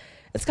it's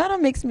kind of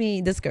makes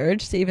me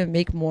discouraged to even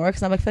make more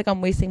because I feel like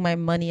I'm wasting my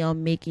money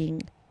on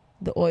making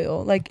the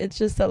oil. Like it's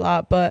just a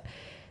lot, but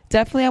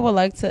definitely I would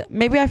like to.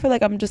 Maybe I feel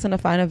like I'm just gonna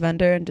find a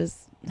vendor and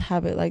just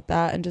have it like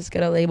that and just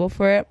get a label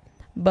for it.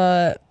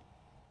 But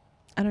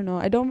I don't know.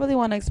 I don't really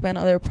want to expand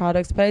other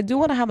products, but I do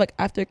want to have like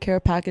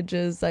aftercare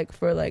packages, like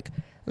for like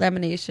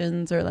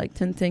laminations or like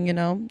tinting, you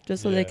know,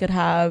 just so they could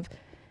have.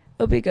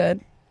 It'll be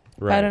good.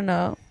 Right. I don't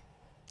know.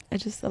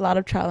 It's just a lot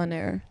of trial and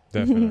error.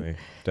 Definitely.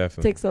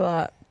 Takes a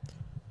lot.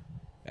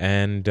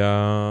 And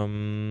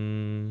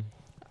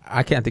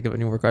I can't think of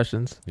any more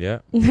questions. Yeah.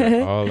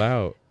 All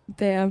out.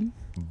 Damn.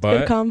 But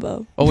good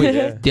combo. Oh wait, do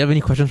you have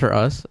any questions for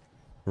us?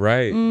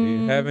 Right. Do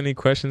you have any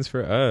questions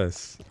for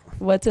us?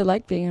 What's it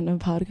like being in a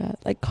podcast?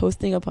 Like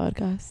hosting a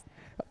podcast?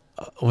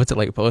 What's it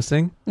like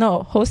posting?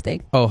 No,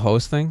 hosting. Oh,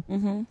 hosting?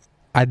 Mm-hmm.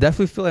 I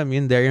definitely feel like me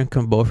and Darian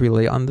can both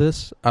relate on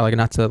this. I like,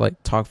 not to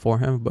like talk for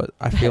him, but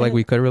I feel like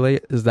we could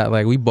relate. Is that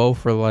like we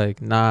both are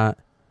like not,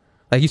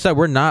 like you said,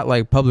 we're not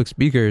like public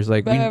speakers.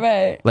 Like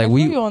right. Like I feel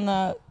you on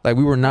that. Like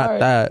we were not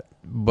Hard. that,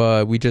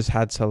 but we just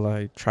had to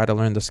like try to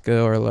learn the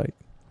skill or like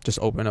just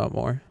open up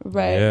more.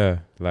 Right. Yeah.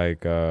 Like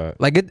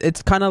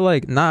it's kind of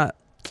like not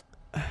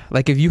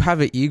like if you have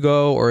an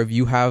ego or if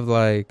you have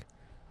like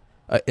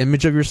an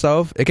image of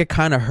yourself, it could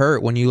kind of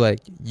hurt when you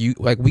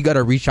we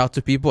gotta reach out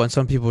to people and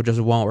some people just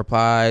won't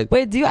reply.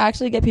 Wait, do you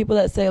actually get people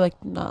that say like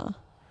nah?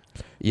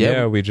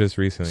 Yeah, we just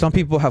recently. Some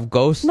people have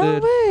ghosted. No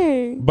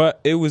way. But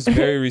it was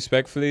very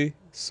respectfully.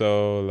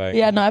 So like,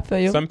 yeah, no, I feel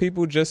you. Some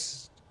people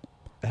just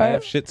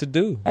have shit to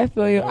do. I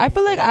feel you. I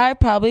feel like I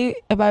probably,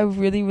 if I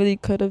really, really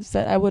could have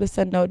said, I would have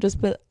said no, just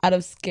out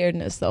of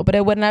scaredness though. But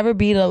it would never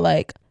be to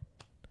like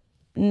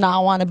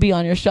not want to be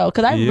on your show,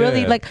 because I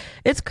really like,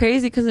 it's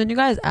crazy because when you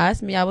guys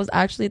asked me, I was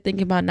actually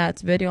thinking about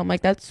Nat's video. I'm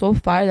like, that's so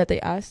fire that they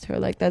asked her.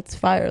 Like that's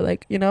fire,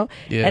 like, you know.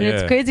 And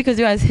it's crazy because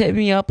you guys hit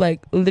me up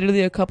like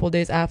literally a couple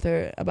days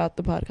after about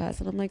the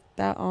podcast, and I'm like,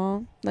 that's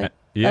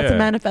a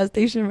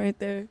manifestation right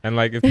there. And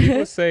like if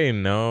people say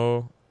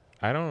no,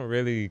 I don't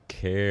really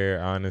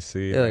care,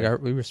 honestly. Yeah,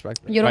 like we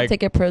respect that. You don't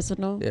take it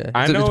personal. Yeah,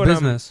 I know it's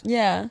business.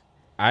 Yeah,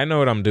 I know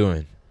what I'm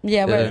doing.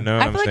 Yeah, you know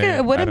I feel like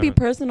it wouldn't be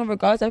personal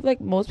regardless. I feel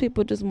like most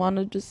people just want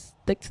to just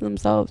stick to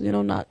themselves, you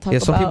know, not talk about. Yeah,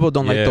 some people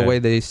don't like the way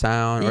they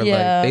sound, or like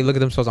they look at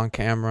themselves on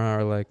camera,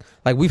 or like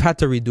we've had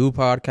to redo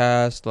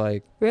podcasts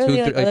like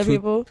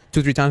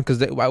two, 3 times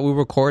because while we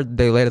record,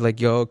 they later like,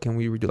 yo, can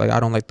we redo? Like, I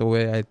don't like the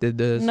way I did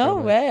this. No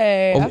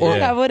way. I feel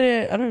like I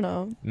wouldn't. I don't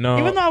know. No.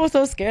 Even though I was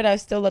so scared, I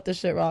still let the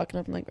shit rock,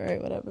 and I'm like, all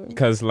right, whatever.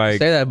 Because like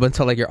say that, but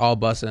until like you're all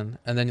bussing,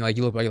 and then like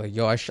you look back, you're like,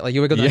 yo, like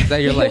you wake up the next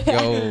day, you're like,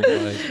 yo,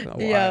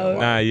 like,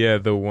 why?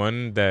 The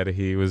one that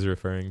he was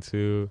referring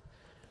to,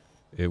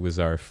 it was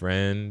our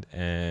friend,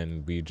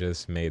 and we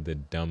just made the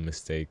dumb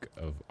mistake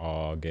of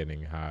all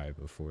getting high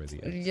before the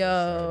episode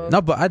started. No,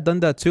 but I've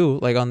done that too.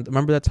 Like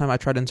remember that time I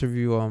tried to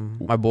interview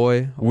my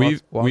boy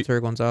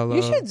Walter Gonzalo.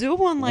 You should do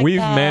one like we've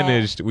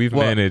that. We've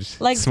managed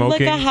like smoking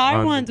do like a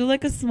high one. Do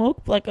like a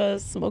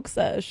smoke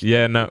sesh.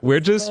 Yeah, no, we're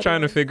just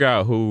trying to figure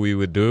out who we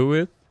would do it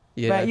with.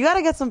 Yeah, right. You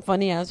gotta get some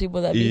funny ass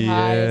people that be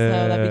high as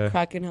hell, that be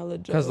cracking hella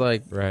jokes. Cause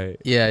like, right?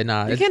 Yeah,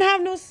 nah. You can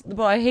have no.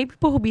 Bro, I hate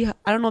people who be.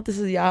 I don't know if this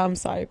is y'all. I'm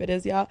sorry if it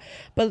is y'all.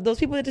 But those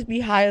people that just be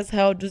high as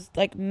hell, just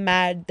like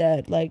mad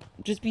dead, like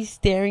just be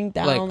staring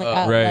down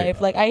at life.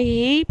 Like I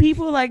hate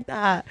people like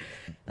that.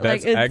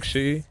 That's like,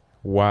 actually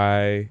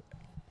why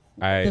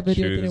I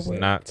choose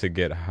not to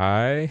get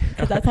high.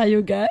 That's how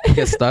you get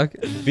stuck.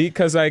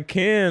 Because I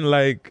can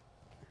like.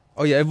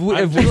 Oh yeah, if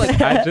we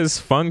like, I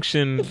just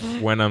function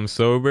when I'm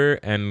sober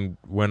and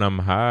when I'm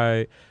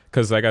high,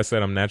 because like I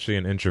said, I'm naturally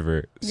an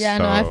introvert. Yeah,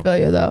 no, I feel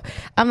you though.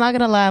 I'm not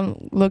gonna lie,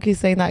 I'm low-key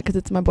saying that because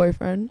it's my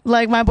boyfriend.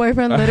 Like my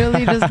boyfriend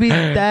literally just be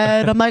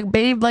dead. I'm like,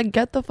 babe, like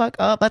get the fuck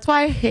up. That's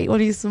why I hate when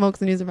he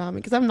smokes and he's around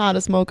me, because I'm not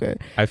a smoker.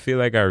 I feel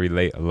like I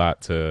relate a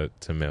lot to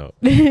Milt.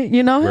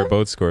 You know him? We're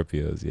both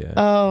Scorpios, yeah.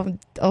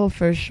 Oh,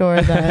 for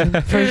sure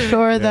then. For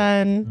sure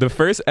then. The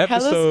first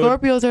episode. Hella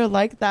Scorpios are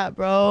like that,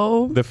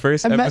 bro. The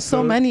first I episode. met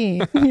so many.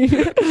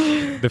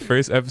 The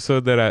first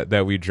episode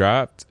that we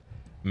dropped,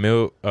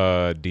 Milt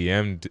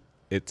DM'd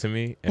it to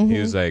me, and he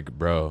was like,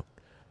 bro,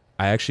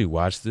 I actually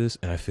watched this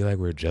and I feel like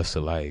we're just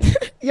alike.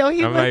 Yo,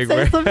 he would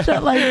say some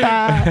shit like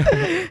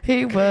that.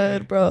 He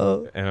would,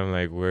 bro. And I'm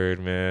like,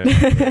 word, man.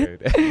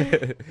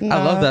 Word. Nah.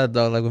 I love that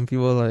though, like when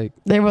people like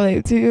they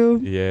relate to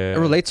you. Yeah,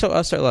 relate to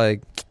us, or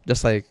like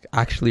just like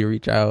actually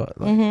reach out,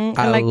 like, and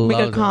like make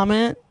a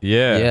comment.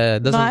 Yeah.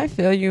 No, I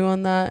feel you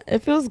on that. It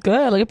feels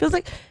good. Like it feels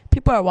like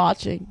people are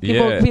watching.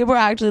 People are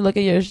actually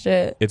looking at your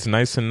shit. It's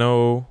nice to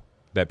know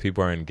that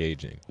people are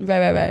engaging.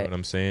 Right. You know what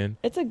I'm saying?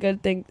 It's a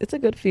good thing. It's a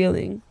good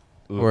feeling.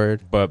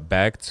 Word. But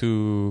back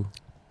to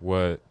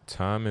what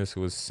Thomas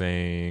was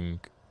saying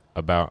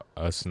about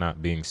us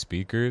not being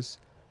speakers,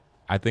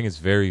 I think it's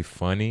very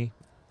funny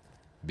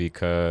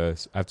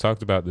because I've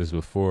talked about this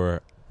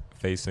before,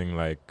 facing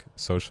like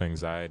social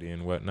anxiety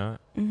and whatnot.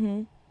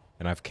 Mm-hmm.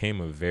 And I've came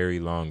a very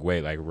long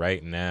way. Like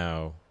right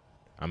now,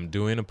 I'm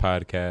doing a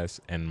podcast,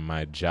 and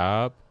my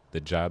job,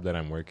 the job that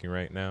I'm working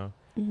right now,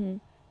 Mm-hmm.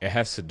 it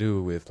has to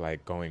do with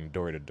like going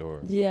door to door.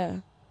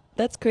 Yeah.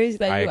 That's crazy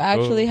that you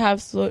actually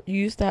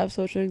you used to have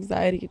social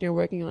anxiety and you're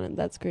working on it.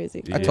 That's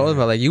crazy. Yeah. I told him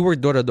about, like, you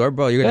work door to door,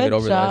 bro. You're gonna Good get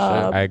over that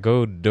job. shit. I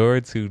go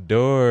door to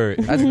door.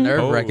 That's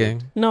nerve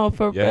wracking. No,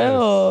 for Yes.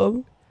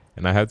 real.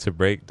 And I had to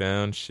break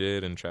down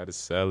shit and try to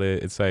sell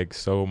it. It's like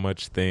so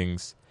much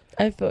things.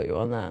 I feel you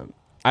on that.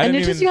 I And didn't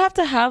it's just even, you have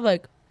to have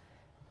like,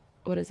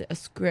 what is it, a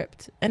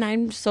script. And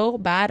I'm so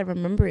bad at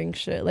remembering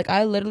shit. Like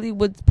I literally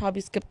would probably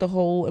skip the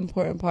whole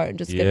important part and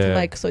just skip to Yeah.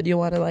 like, so do you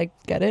want to like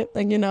get it?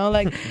 Like, you know,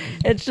 like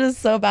it's just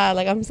so bad.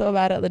 Like I'm so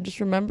bad at like, just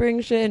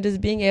remembering shit and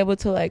just being able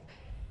to like,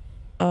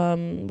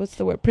 what's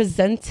the word?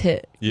 Present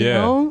it. You Yeah.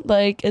 know?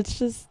 Like it's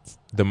just,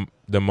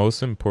 the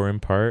most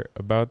important part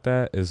about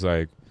that is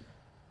like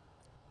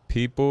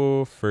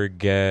people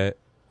forget.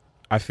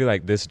 I feel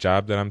like this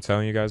job that I'm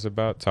telling you guys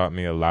about taught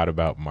me a lot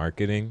about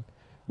marketing,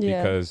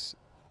 yeah. because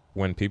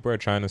when people are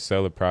trying to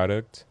sell a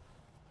product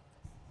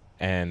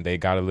and they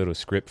got a little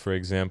script, for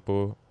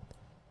example,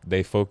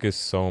 they focus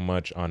so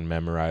much on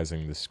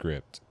memorizing the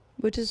script.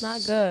 Which is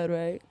not good,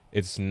 right?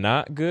 It's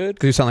not good.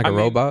 Because you sound like I a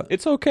mean, robot.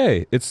 It's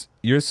okay.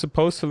 You're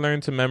supposed to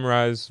learn to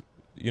memorize,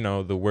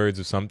 the words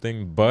of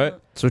something, but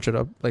Switch it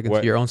up, like, into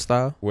What- your own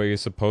style. what you're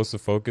supposed to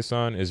focus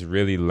on is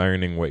really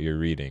learning what you're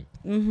reading.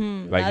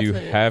 Mm-hmm. Like you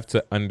have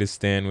to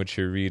understand what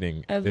you're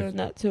reading. I've learned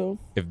that too.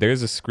 If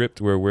there's a script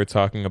where we're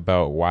talking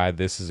about why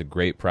this is a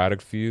great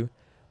product for you,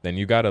 then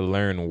you got to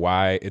learn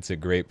why it's a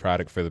great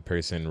product for the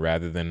person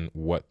rather than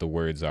what the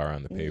words are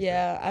on the paper.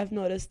 Yeah, I've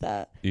noticed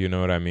that. You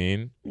know what I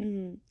mean?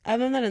 Mm-hmm. I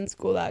learned that in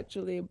school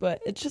actually,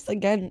 but it's just,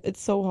 again,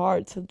 it's so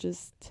hard to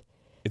just.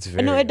 It's I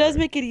very know it does hard.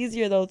 make it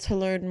easier though to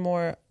learn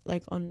more,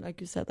 like on, like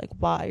you said, like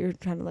why you're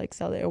trying to like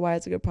sell it or why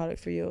it's a good product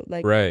for you.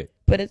 Like, Right.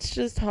 but it's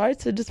just hard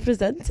to just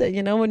present it.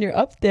 You know, when you're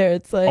up there,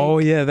 it's like Oh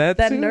yeah, that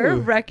too.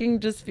 nerve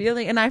wracking just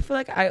feeling. And I feel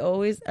like I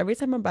always, every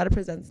time I'm about to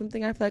present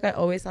something, I feel like I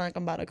always sound like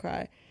I'm about to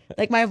cry.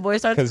 Like my voice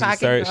starts Because you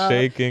cracking start up.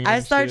 shaking. I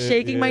and start shit,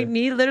 shaking. My yeah.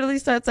 knee literally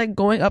starts like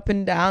going up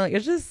and down. Like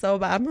it's just so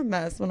bad. I'm a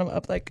mess when I'm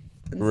up like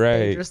on stage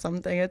Right. or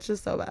something. It's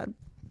just so bad.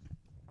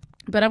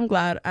 But I'm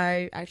glad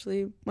I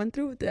actually went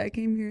through with it. I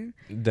came here.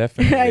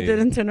 Definitely. I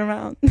didn't turn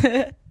around.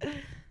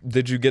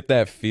 Did you get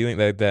that feeling,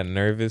 like that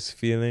nervous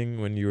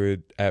feeling when you were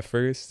at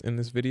first in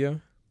this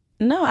video?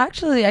 No,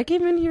 actually, I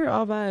came in here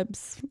all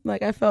vibes.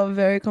 Like I felt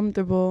very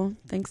comfortable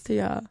thanks to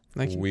y'all.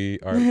 Thank you. We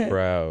are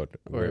proud.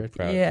 We're Word.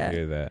 proud Yeah. to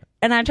hear that.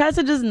 And I tried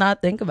to just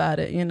not think about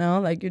it, you know?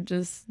 Like you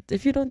just,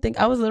 if you don't think,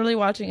 I was literally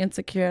watching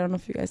Insecure. I don't know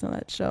if you guys know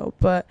that show,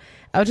 but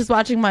I was just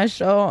watching my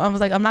show. I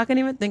was like, I'm not going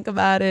to even think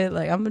about it.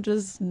 Like I'm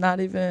just not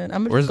even,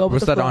 I'm going to just go with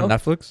Where's the that flow. on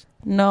Netflix?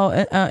 No,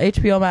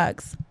 HBO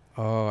Max.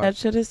 Oh, That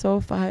shit is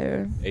so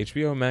fire.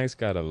 HBO Max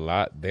got a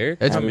lot there.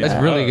 it's coming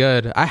really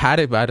up. good. I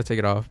had it, but I had to take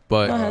it off. It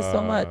But has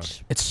so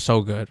much. it's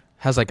so good.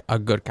 Has like a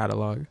good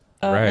catalog.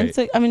 Right.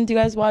 I mean, do you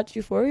guys watch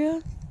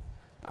Euphoria?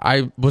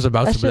 I was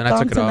about That to, but shit then I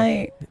on took it off.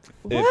 tonight.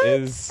 What?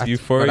 It is But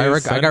Euphoria.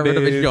 I got rid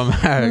of Sundays. HBO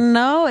Max.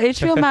 No,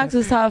 HBO Max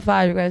is top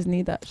 5. You guys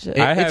need that shit.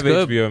 I It's have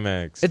good. HBO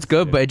Max. It's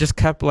good, Yeah. but it just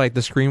kept like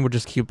the screen would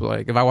just keep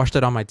like if I watched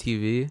it on my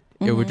TV,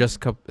 it would Mhm. just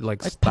keep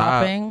like Like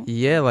stop. popping?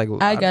 Yeah, like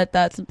I get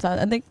that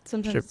sometimes. I think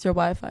sometimes Shit. it's your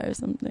Wi-Fi or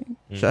something.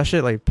 that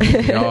shit like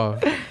pissed me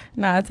off.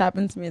 Nah, it's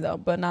happened to me though.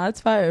 But nah, it's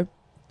fire.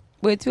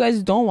 Wait, you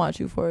guys don't watch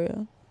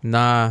Euphoria?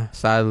 Nah,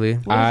 sadly.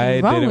 What is I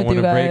wrong didn't with want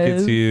you to break it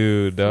guys? to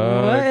you, What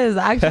dog. is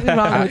actually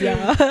wrong with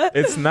y'all?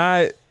 It's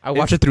not. I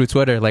watch it through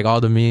Twitter, like all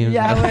the memes.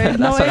 Yeah, wait,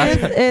 no,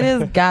 That's what it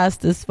is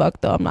gassed as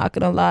fuck though. I'm not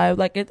gonna lie.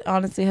 Like it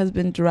honestly has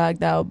been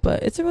dragged out,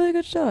 but it's a really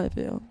good show. I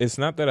feel. It's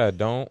not that I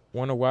don't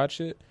want to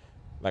watch it.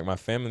 Like my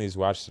family's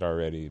watched it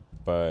already,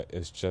 but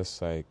it's just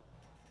like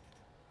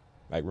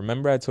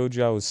remember I told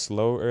you I was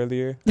slow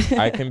earlier?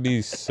 I can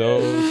be so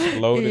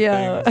slow to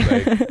Yeah.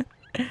 things.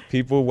 Like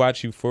people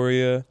watch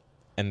Euphoria,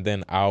 and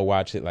then I'll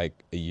watch it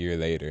like a year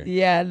later.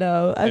 Yeah,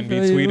 no, I And be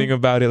feel you. tweeting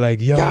about it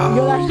like, yo,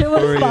 Yo, that shit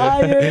was Euphoria.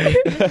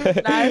 fire.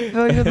 Nah, I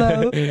feel you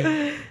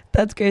though.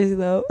 That's crazy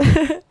though.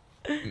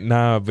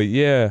 Nah, but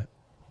yeah.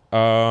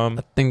 I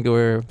think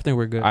we're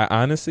good. I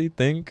honestly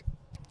think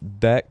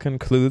that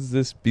concludes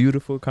this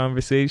beautiful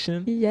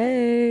conversation.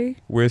 Yay.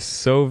 We're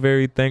so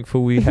very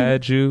thankful we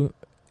had you,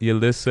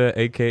 Yalissa,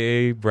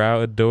 aka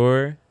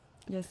Browadore.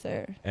 Yes,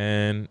 sir.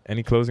 And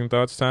any closing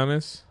thoughts,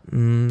 Thomas?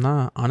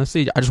 Nah,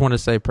 honestly, I just want to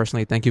say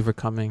personally, thank you for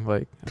coming.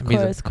 Like, it Of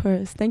means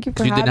course. Thank you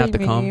for you having didn't have to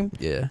me. come.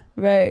 Yeah,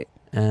 Right.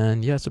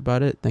 and yeah, that's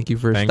about it. Thank you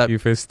for Thank you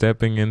for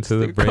stepping into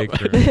the break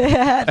room.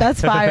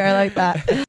 That's fire. I like that.